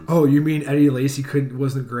Jones. Oh, you mean Eddie Lacy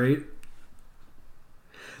wasn't great?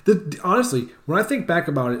 Honestly, when I think back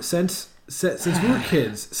about it, since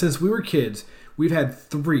we were kids, we've had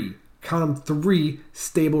three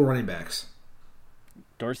stable running backs.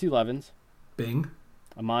 Dorsey Levens. Bing.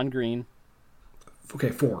 Amon Green. Okay,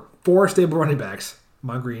 four stable running backs.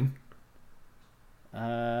 Amon Green.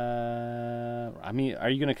 I mean, are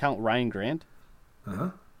you going to count Ryan Grant?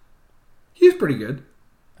 He's pretty good.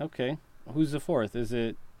 Okay. Who's the fourth? Is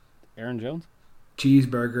it Aaron Jones?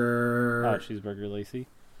 Cheeseburger. Cheeseburger Lacy.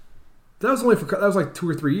 That was like 2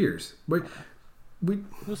 or 3 years. Wait,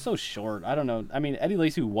 It was so short. I don't know. I mean, Eddie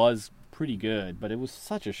Lacy was pretty good, but it was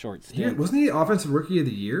such a short stint. Wasn't he Offensive Rookie of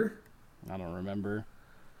the Year? I don't remember.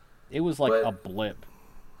 It was like a blip.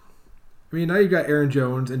 I mean, now you've got Aaron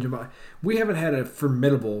Jones and Jamal. We haven't had a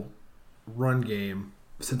formidable run game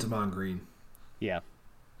since Amon Green. Yeah.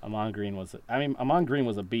 Amon Green was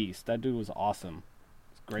a beast. That dude was awesome.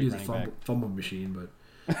 Great He's running a back. fumble machine, but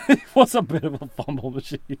He was a bit of a fumble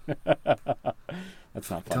machine. That's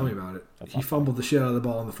not funny. Tell me about it. That's He fumbled the shit out of the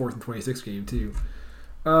ball in the 4th and 26 game too.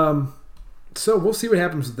 So we'll see what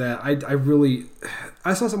happens with that.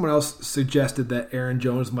 I saw someone else suggested that Aaron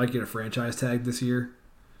Jones might get a franchise tag this year.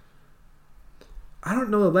 I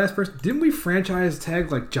don't know the last person. Didn't we franchise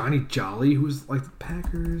tag like Johnny Jolly, who was like the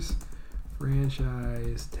Packers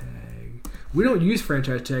franchise tag? We don't use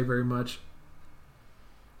franchise tag very much.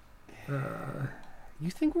 You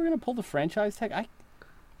think we're gonna pull the franchise tag?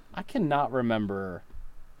 I cannot remember.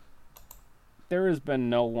 There has been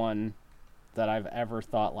no one that I've ever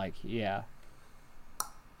thought like, yeah,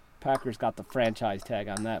 Packers got the franchise tag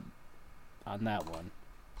on that one.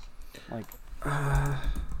 Like,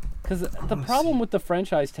 because the problem with the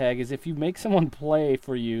franchise tag is if you make someone play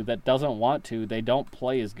for you that doesn't want to, they don't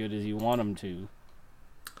play as good as you want them to.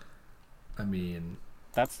 I mean,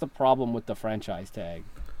 that's the problem with the franchise tag.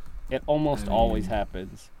 It almost always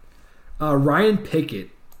happens. Ryan Pickett.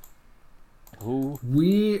 Who?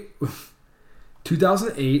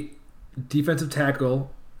 2008 defensive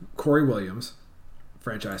tackle Corey Williams,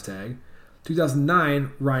 franchise tag.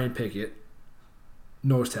 2009 Ryan Pickett,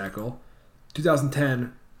 nose tackle.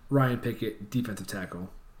 2010 Ryan Pickett, defensive tackle.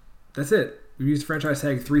 That's it. We used franchise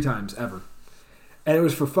tag 3 times ever, and it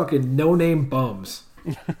was for fucking no-name bums.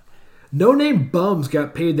 No-name bums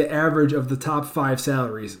got paid the average of the top 5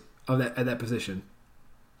 salaries of that position.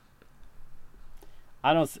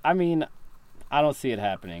 I don't see it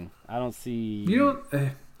happening. I don't see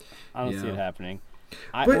it happening.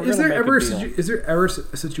 But is there ever a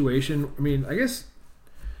situation? I mean, I guess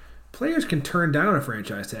players can turn down a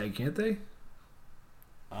franchise tag, can't they?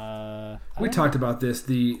 We talked about this,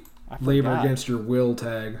 the labor against your will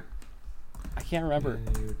tag. I can't remember.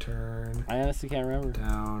 I honestly can't remember.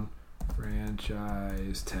 Down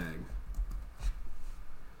franchise tag.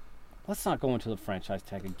 Let's not go into the franchise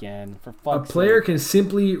tag again. For fuck's sake. A player can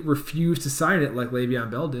simply refuse to sign it like Le'Veon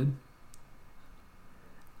Bell did.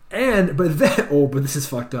 But this is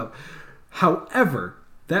fucked up. However,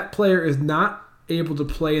 that player is not able to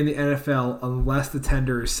play in the NFL unless the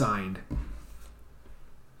tender is signed.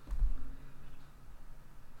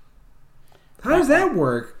 How does that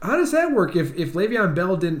work? How does that work if Le'Veon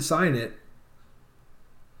Bell didn't sign it?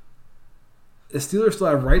 The Steelers still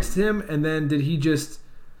have rights to him, and then did he just...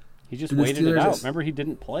 He just waited it out. Remember, he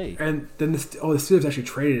didn't play. And then the Steelers actually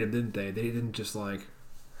traded him, didn't they? They didn't just like...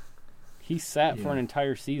 He sat for an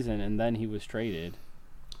entire season, and then he was traded.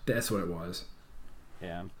 That's what it was.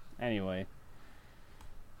 Yeah. Anyway.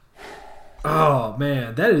 Oh,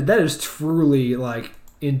 man. That is truly, like,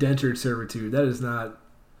 indentured servitude. That is not...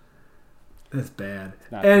 That's bad.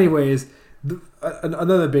 Anyways,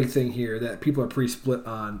 another big thing here that people are pretty split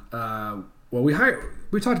on. We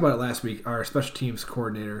talked about it last week, our special teams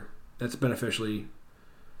coordinator. That's been officially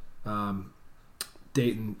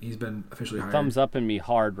Dayton. He's been officially hired. Thumbs up in me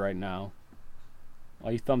hard right now.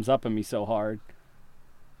 Why you thumbs up in me so hard?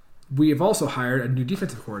 We have also hired a new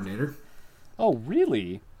defensive coordinator. Oh,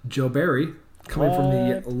 really? Joe Barry, coming from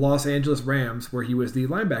the Los Angeles Rams, where he was the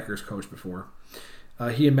linebackers coach before.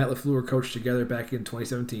 He and Matt LaFleur coached together back in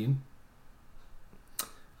 2017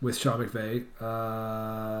 with Sean McVay.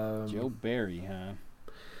 Joe Barry, huh?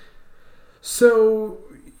 So,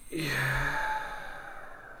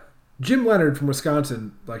 Jim Leonard from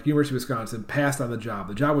Wisconsin, like University of Wisconsin, passed on the job.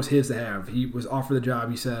 The job was his to have. He was offered the job.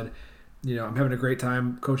 He said, I'm having a great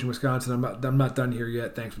time coaching Wisconsin. I'm not done here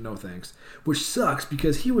yet. Thanks, but no thanks. Which sucks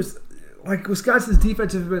because he was, like, Wisconsin's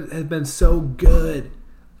defense has been so good.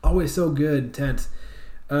 Always so good, intense.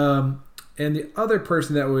 And the other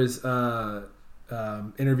person that was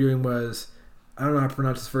interviewing was, I don't know how to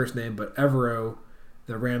pronounce his first name, but Evero,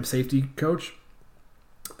 the Rams safety coach.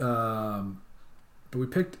 But we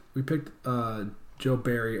picked Joe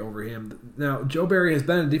Barry over him. Now, Joe Barry has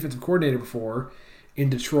been a defensive coordinator before in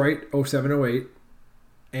Detroit 07-08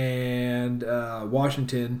 and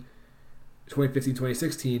Washington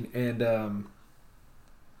 2015-2016, and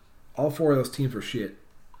all 4 of those teams were shit.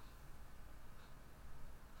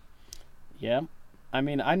 Yeah, I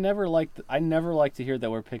mean, I never like to hear that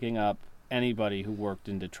we're picking up anybody who worked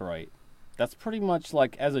in Detroit. That's pretty much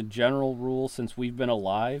like as a general rule since we've been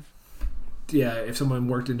alive. Yeah, if someone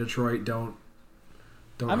worked in Detroit, don't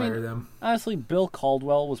Don't I mean, hire them. honestly, Bill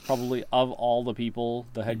Caldwell was probably, of all the people,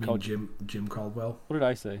 the You head mean coach. Jim Caldwell. What did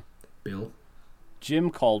I say? Bill. Jim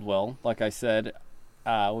Caldwell, like I said,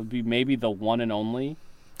 would be maybe the one and only.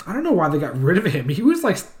 I don't know why they got rid of him. He was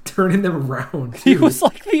like turning them around. He was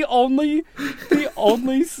like the only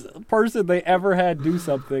person they ever had do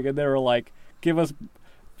something, and they were like, "Give us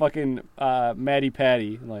fucking Matty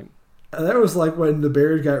Patty." Like That was like when the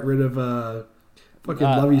Bears got rid of fucking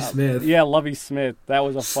Lovie Smith. Yeah, Lovie Smith. That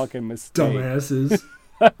was a fucking mistake. Dumbasses.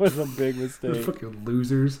 That was a big They're mistake. fucking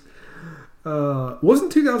losers.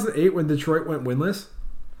 Wasn't 2008 when Detroit went winless?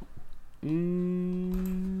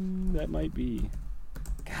 That might be.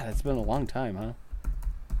 God, it's been a long time, huh?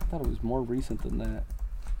 I thought it was more recent than that.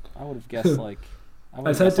 I would have guessed like.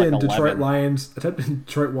 I typed in Detroit 11. Lions. I typed in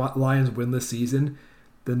Detroit Lions winless season.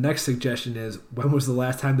 The next suggestion is, when was the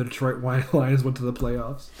last time the Detroit Lions went to the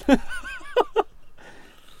playoffs?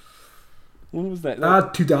 When was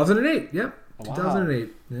that? 2008. Yep, Wow.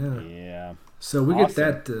 2008. Yeah. Yeah. So we Awesome.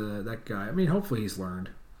 get that guy. I mean, hopefully he's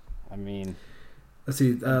learned. I mean, Let's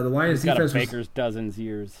see. The Lions he's got a defense was, baker's dozens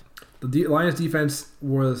years. Lions defense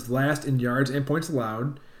was last in yards and points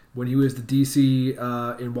allowed. When he was the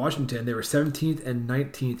DC in Washington, they were 17th and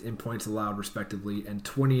 19th in points allowed, respectively, and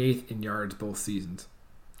 28th in yards both seasons.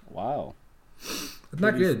 Wow. That's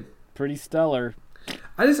not good. Pretty stellar.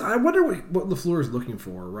 I wonder what LaFleur is looking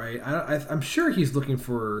for, right? I'm sure he's looking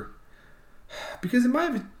for, because in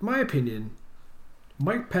my opinion,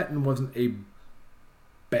 Mike Pettin wasn't a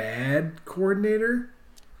bad coordinator.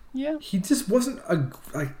 Yeah. He just wasn't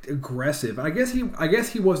aggressive. I guess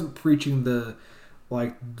he wasn't preaching the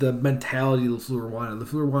mentality LaFleur wanted.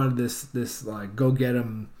 LaFleur wanted this like, go get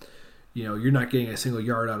him, you're not getting a single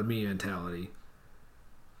yard out of me mentality.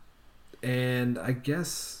 And I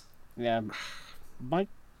guess, Yeah. Mike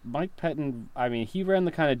Pettin, I mean, he ran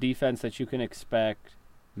the kind of defense that you can expect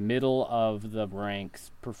middle of the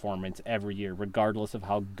ranks performance every year, regardless of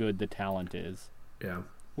how good the talent is. yeah.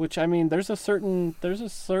 Which, I mean, there's a certain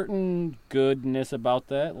goodness about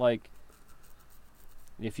that. Like,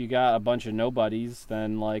 if you got a bunch of nobodies,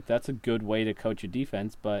 then like that's a good way to coach a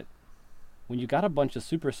defense. But when you got a bunch of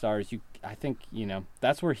superstars, I think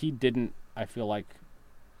that's where he didn't. I feel like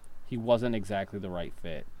he wasn't exactly the right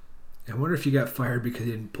fit. I wonder if he got fired because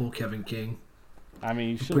he didn't pull Kevin King. I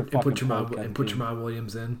mean, you should have fucking put Jamal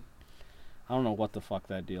Williams in. I don't know what the fuck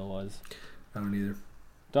that deal was. I don't either.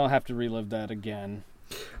 Don't have to relive that again.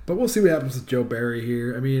 But we'll see what happens with Joe Barry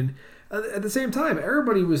here. I mean, at the same time,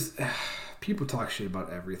 everybody was. People talk shit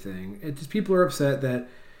about everything. It just, people are upset that,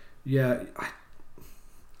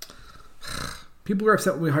 people are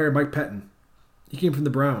upset when we hired Mike Pettin. He came from the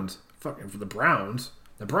Browns. Fucking from the Browns.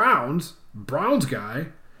 The Browns guy.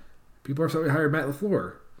 People are upset we hired Matt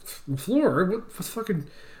LaFleur. LaFleur,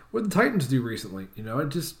 what did the Titans do recently? It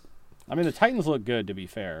just. I mean, the Titans look good, to be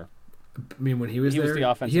fair. I mean, when he was the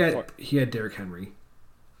offensive he had Derrick Henry.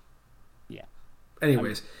 Yeah.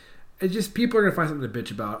 Anyways, it's just, people are gonna find something to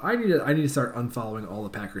bitch about. I need to start unfollowing all the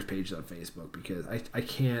Packers pages on Facebook, because I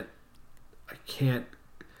can't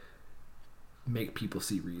make people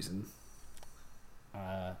see reason.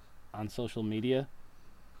 On social media?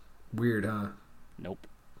 Weird, huh? Nope.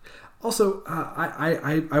 Also,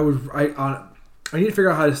 I need to figure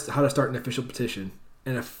out how to start an official petition.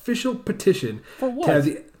 An official petition For what?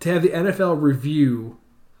 to have the NFL review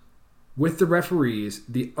with the referees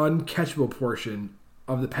the uncatchable portion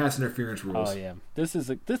of the pass interference rules. Oh yeah, this is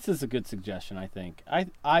a good suggestion. I think.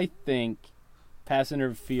 I think pass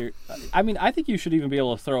interference. I mean, I think you should even be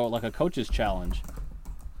able to throw like a coach's challenge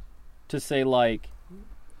to say like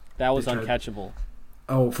that was uncatchable.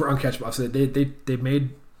 For uncatchable, so they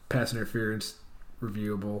made pass interference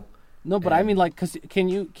reviewable. No, but I mean, like, because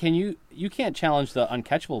you can't challenge the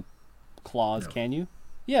uncatchable clause, No. can you?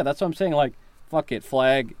 Yeah, that's what I'm saying. Like, fuck it,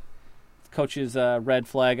 flag, coach's red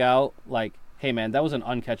flag out. Like, hey man, that was an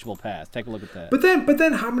uncatchable pass. Take a look at that. But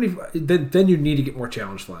then how many? Then you need to get more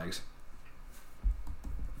challenge flags.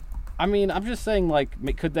 I mean, I'm just saying,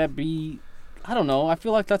 like, could that be? I don't know. I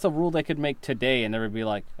feel like that's a rule they could make today, and they would be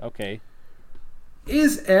like, okay.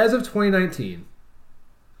 As of 2019,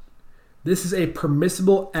 this is a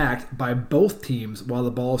permissible act by both teams while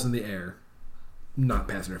the ball is in the air, not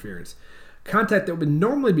pass interference. Contact that would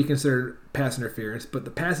normally be considered pass interference, but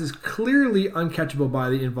the pass is clearly uncatchable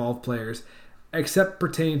by the involved players, except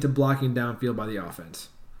pertaining to blocking downfield by the offense.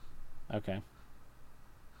 Okay.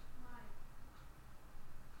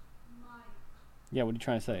 Yeah, what are you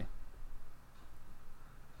trying to say?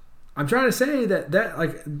 I'm trying to say that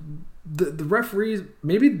like the referees,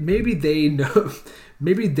 maybe they know,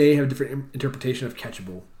 maybe they have a different interpretation of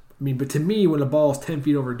catchable. I mean, but to me, when the ball is 10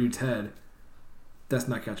 feet over a dude's head, That's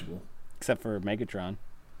not catchable. Except for Megatron.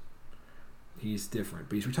 He's different,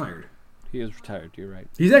 but he's retired. He is retired. You're right.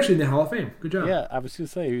 He's actually in the Hall of Fame. Good job. Yeah, I was going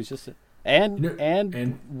to say he was just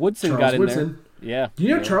and Woodson Charles got in Woodson. there. Yeah. Do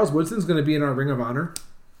you know Charles Woodson's going to be in our Ring of Honor?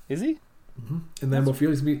 Is he? Mm-hmm. In Lambeau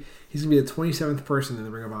Field, he's going to be the 27th person in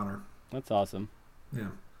the Ring of Honor. That's awesome. Yeah.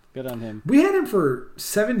 Good on him. We had him for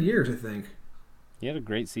 7 years, I think. He had a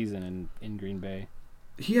great season in Green Bay.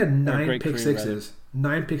 He had 9 pick career, sixes.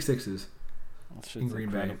 9 pick sixes in Green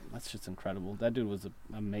Bay. That's just incredible. That dude was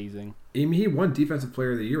amazing. I mean, he won Defensive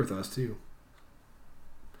Player of the Year with us, too.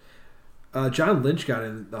 John Lynch got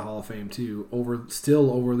in the Hall of Fame, too, over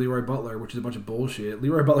Leroy Butler, which is a bunch of bullshit.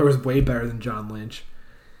 Leroy Butler was way better than John Lynch.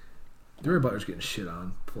 Leroy Butler's getting shit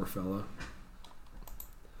on. Poor fella.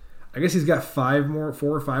 I guess he's got 4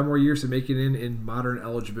 or 5 more years to make it in modern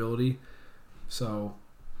eligibility. So,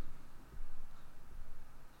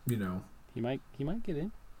 you know. He might get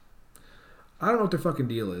in. I don't know what their fucking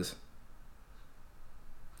deal is.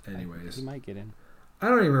 Anyways. He might get in. I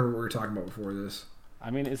don't even remember what we were talking about before this. I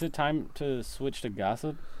mean, is it time to switch to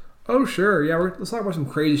gossip? Oh, sure. Yeah, let's talk about some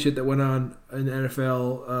crazy shit that went on in the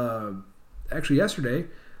NFL. Actually, yesterday,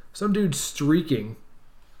 some dude streaking.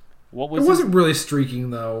 What was? It wasn't really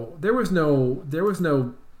streaking though. There was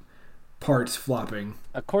no parts flopping.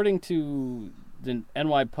 According to the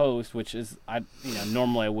NY Post, which is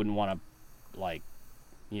normally I wouldn't want to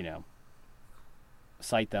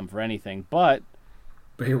cite them for anything, but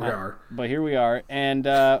here we are. But here we are, and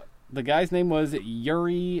the guy's name was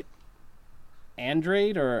Yuri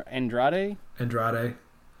Andrade or Andrade.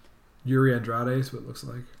 Yuri Andrade is what it looks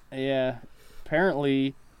like. Yeah.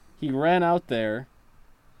 Apparently, he ran out there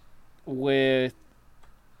with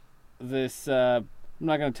this. I'm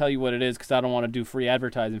not going to tell you what it is because I don't want to do free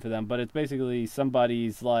advertising for them. But it's basically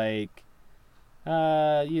somebody's nudie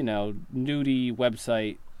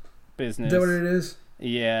website business. Is that what it is?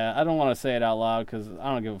 Yeah, I don't want to say it out loud because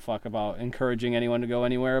I don't give a fuck about encouraging anyone to go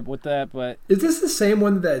anywhere with that. But is this the same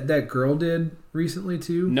one that girl did recently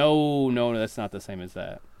too? No, that's not the same as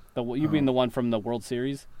that. You mean the one from the World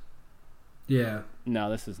Series? Yeah. No,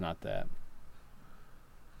 this is not that.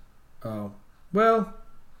 Oh. Well,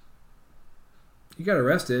 he got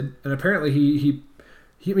arrested, and apparently he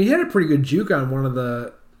had a pretty good juke on one of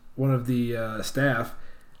the staff,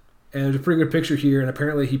 and there's a pretty good picture here, and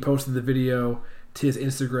apparently he posted the video to his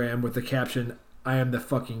Instagram with the caption, "I am the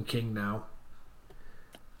fucking king now."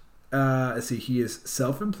 Let's see, he is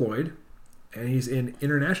self-employed, and he's in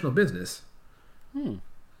international business.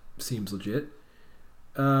 Seems legit.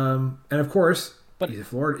 And of course, he's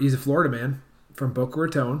a Florida man from Boca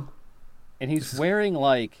Raton. And he's wearing,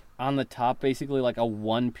 on the top, basically, a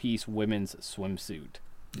one-piece women's swimsuit.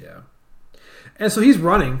 Yeah. And so he's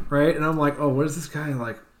running, right? And I'm like, oh, what is this guy,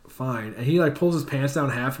 fine. And he, pulls his pants down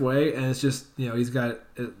halfway, and it's just, he's got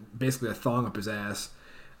basically a thong up his ass.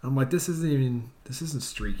 And I'm like, this isn't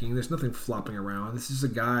streaking. There's nothing flopping around. This is a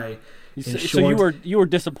guy in shorts. So you were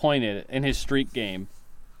disappointed in his streak game.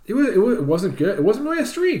 It wasn't good. It wasn't really a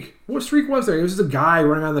streak. What streak was there? It was just a guy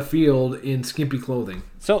running on the field in skimpy clothing.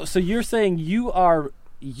 So you're saying you are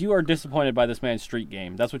disappointed by this man's streak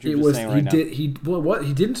game. That's what you're saying right now. He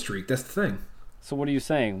didn't streak. That's the thing. So what are you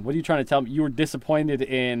saying? What are you trying to tell me? You were disappointed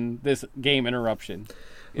in this game interruption.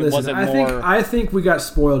 I think we got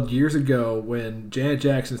spoiled years ago when Janet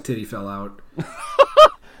Jackson's titty fell out.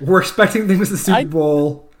 We're expecting things to the Super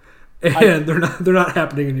Bowl. And they're not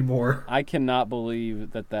happening anymore. I cannot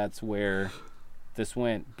believe that that's where this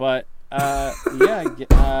went. But no.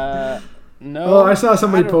 Oh, I saw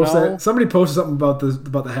somebody post that. Somebody posted something about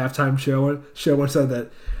the halftime show and said that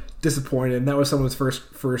disappointed. And that was someone's first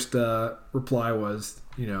reply was,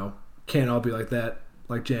 can't all be like that,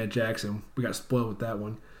 like Janet Jackson. We got spoiled with that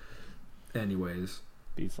one. Anyways,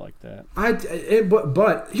 beats like that.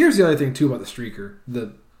 But here's the other thing too about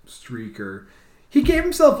the streaker. He gave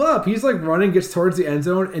himself up. He's running, gets towards the end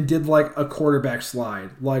zone, and did a quarterback slide.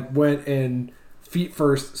 Went and feet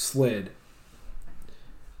first slid.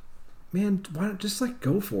 Man, why not just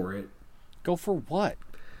go for it? Go for what?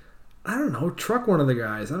 I don't know. Truck one of the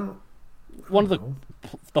guys. One of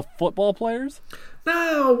the football players?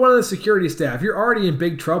 No, one of the security staff. You're already in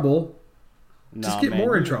big trouble. Just get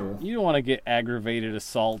more in trouble. You don't want to get aggravated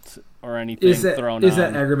assault or anything thrown on. Is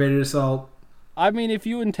that aggravated assault? I mean, if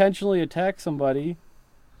you intentionally attack somebody,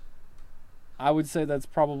 I would say that's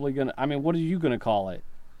probably going to... I mean, what are you going to call it?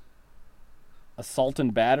 Assault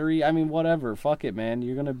and battery? I mean, whatever. Fuck it, man.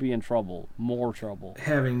 You're going to be in trouble. More trouble.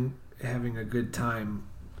 Having a good time.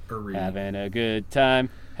 Having a good time.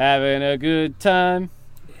 Having a good time.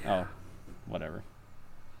 Oh, whatever.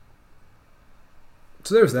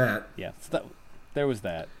 So there's that. Yeah, there was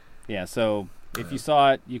that. Yeah, so If you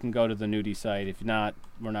saw it, you can go to the nudie site. If not,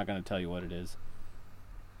 we're not going to tell you what it is.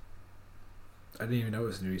 I didn't even know it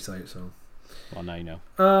was a nudie site, so. Well, now you know.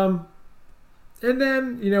 And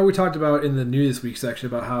then, we talked about in the New This Week section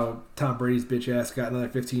about how Tom Brady's bitch ass got another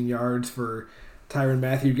 15 yards for Tyrann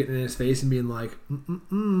Mathieu getting in his face and being like,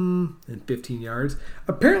 and 15 yards.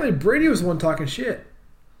 Apparently, Brady was the one talking shit.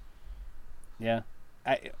 Yeah.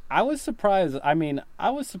 I was surprised. I mean, I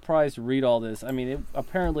was surprised to read all this. I mean,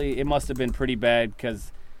 apparently it must have been pretty bad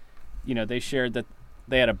because, they shared that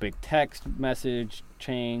they had a big text message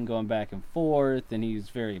chain going back and forth, and he's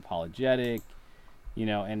very apologetic,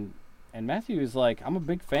 and Matthew is like, I'm a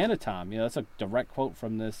big fan of Tom. That's a direct quote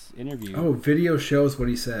from this interview. Oh, video shows what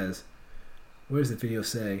he says. What does the video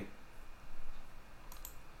say?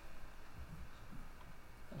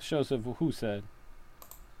 Shows of who said?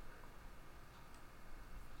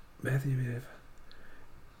 Matthew.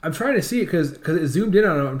 I'm trying to see it because it zoomed in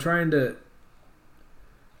on him. I'm trying to.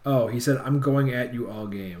 Oh, he said, I'm going at you all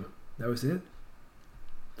game. That was it?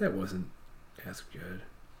 That wasn't as good.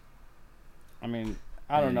 I mean,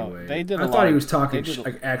 I don't know. They did. I thought he was talking,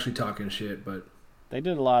 actually talking shit, but they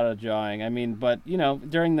did a lot of jawing. I mean, but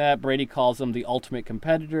during that, Brady calls him the ultimate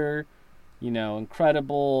competitor.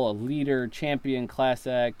 Incredible, a leader, champion, class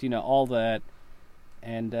act. All that,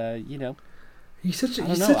 and he's such a.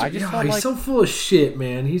 He's so full of shit,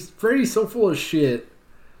 man. Brady's so full of shit.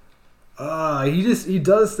 He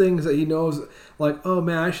does things that he knows, like, oh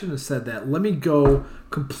man, I shouldn't have said that. Let me go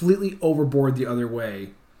completely overboard the other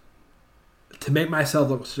way to make myself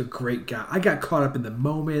look such a great guy. I got caught up in the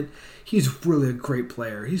moment. He's really a great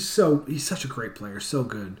player. He's such a great player, so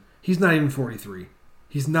good. He's not even 43.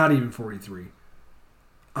 He's not even 43.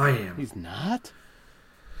 I am. He's not?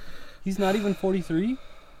 He's not even 43?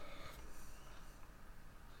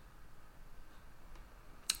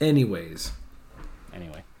 Anyway.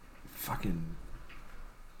 Fucking.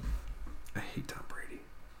 I hate Tom Brady.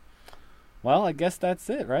 Well, I guess that's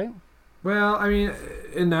it, right? Well, I mean,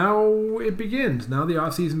 and now it begins. Now the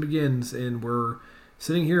offseason begins, and we're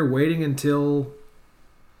sitting here waiting until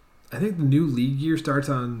I think the new league year starts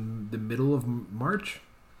on the middle of March.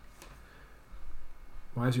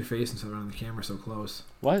 Why is your face instead of on the camera so close?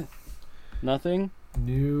 What? Nothing?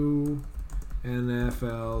 New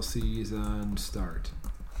NFL season start.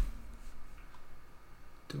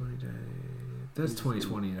 That's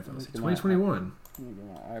 2020 NFL season. 2021. Let me get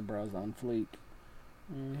my eyebrows on fleek.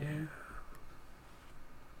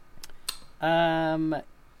 Yeah.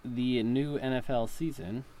 The new NFL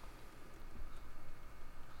season.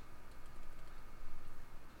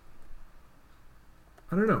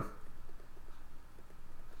 I don't know.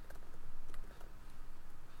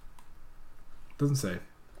 Doesn't say.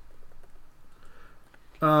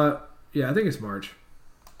 Yeah, I think it's March.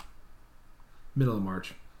 Middle of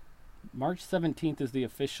March. March 17th is the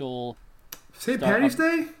official St. Patty's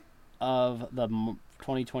Day of the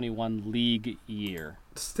 2021 league year.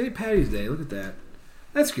 St. Patty's Day, look at that.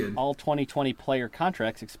 That's good. All 2020 player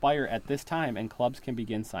contracts expire at this time, and clubs can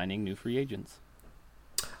begin signing new free agents.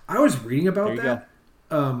 I was reading about that.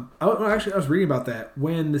 I was reading about that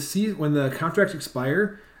when the contracts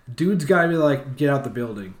expire, dudes gotta be like, get out the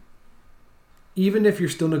building. Even if you're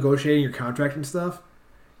still negotiating your contract and stuff,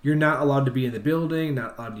 you're not allowed to be in the building.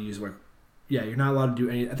 Not allowed to use you're not allowed to do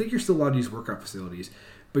any. I think you're still allowed to use workout facilities,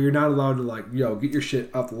 but you're not allowed to get your shit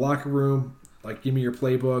out the locker room. Like, give me your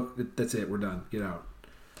playbook. That's it. We're done. Get out.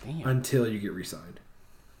 Damn. Until you get re-signed.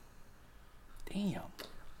 Damn.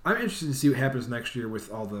 I'm interested to see what happens next year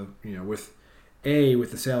with all the with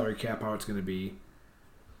the salary cap, how it's going to be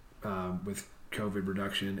with COVID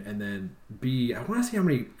reduction, and then B, I want to see how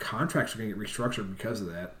many contracts are going to get restructured because of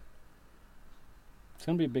that. It's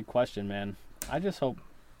going to be a big question, man. I just hope.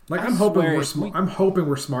 I'm hoping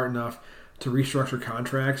we're smart enough to restructure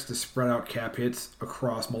contracts to spread out cap hits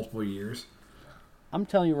across multiple years. I'm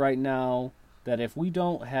telling you right now that if we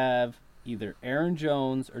don't have either Aaron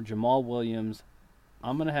Jones or Jamal Williams,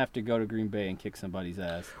 I'm going to have to go to Green Bay and kick somebody's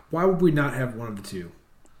ass. Why would we not have one of the two?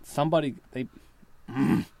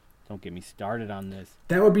 Don't get me started on this.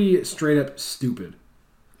 That would be straight up stupid.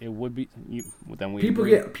 It would be.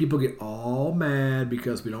 People get all mad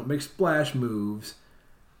because we don't make splash moves,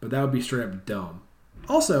 but that would be straight up dumb.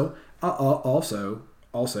 Also, we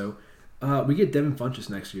get Devin Funchess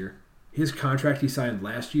next year. His contract he signed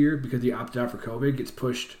last year because he opted out for COVID gets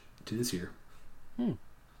pushed to this year.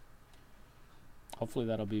 Hopefully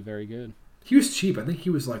that'll be very good. He was cheap. I think he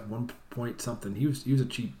was like 1 point something. He was a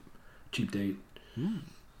cheap date.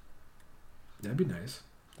 That'd be nice.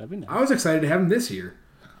 I was excited to have him this year.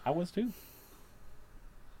 I was too.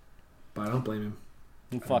 But I don't blame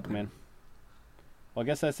him. Fuck, man. Well, I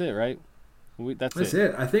guess that's it, right? That's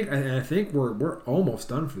it. I think we're almost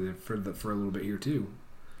done for a little bit here too.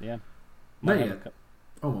 Yeah. Not yet.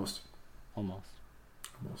 Almost.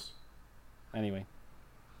 Anyway.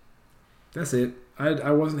 That's it.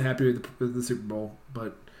 I wasn't happy with the Super Bowl,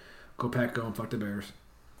 but go Pack, go, and fuck the Bears.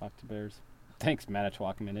 Fuck the Bears. Thanks,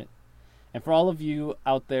 Manitowoc Minute. And for all of you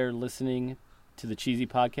out there listening to the Cheesy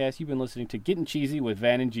Podcast, you've been listening to Getting Cheesy with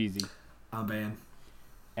Van and Jeezy. I'm Van.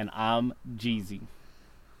 And I'm Jeezy.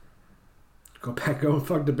 Go Pack, go, and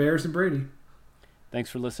fuck the Bears and Brady. Thanks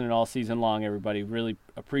for listening all season long, everybody. Really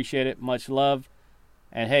appreciate it. Much love.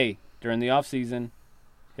 And hey, during the off season,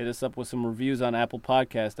 hit us up with some reviews on Apple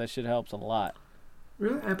Podcasts. That shit helps a lot.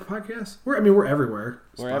 Really? Apple Podcasts? We're everywhere.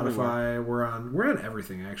 We're Spotify, everywhere. we're on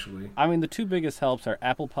everything actually. I mean, the two biggest helps are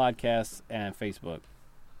Apple Podcasts and Facebook.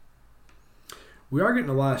 We are getting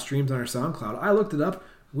a lot of streams on our SoundCloud. I looked it up.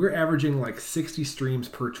 We're averaging like 60 streams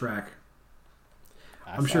per track.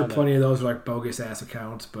 I'm sure plenty of those are like bogus ass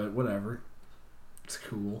accounts, but whatever. It's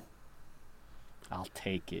cool. I'll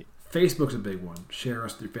take it. Facebook's a big one. Share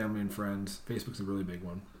us with your family and friends. Facebook's a really big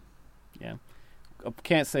one. Yeah.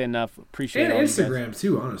 Can't say enough. Appreciate and all Instagram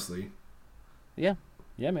too, honestly. Yeah.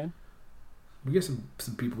 Yeah, man. We get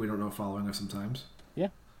some people we don't know following us sometimes. Yeah.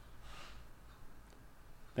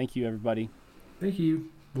 Thank you, everybody. Thank you.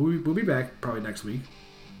 We'll be back probably next week.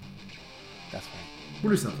 That's right.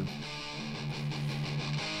 We'll do something.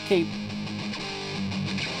 Okay.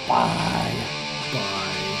 Bye.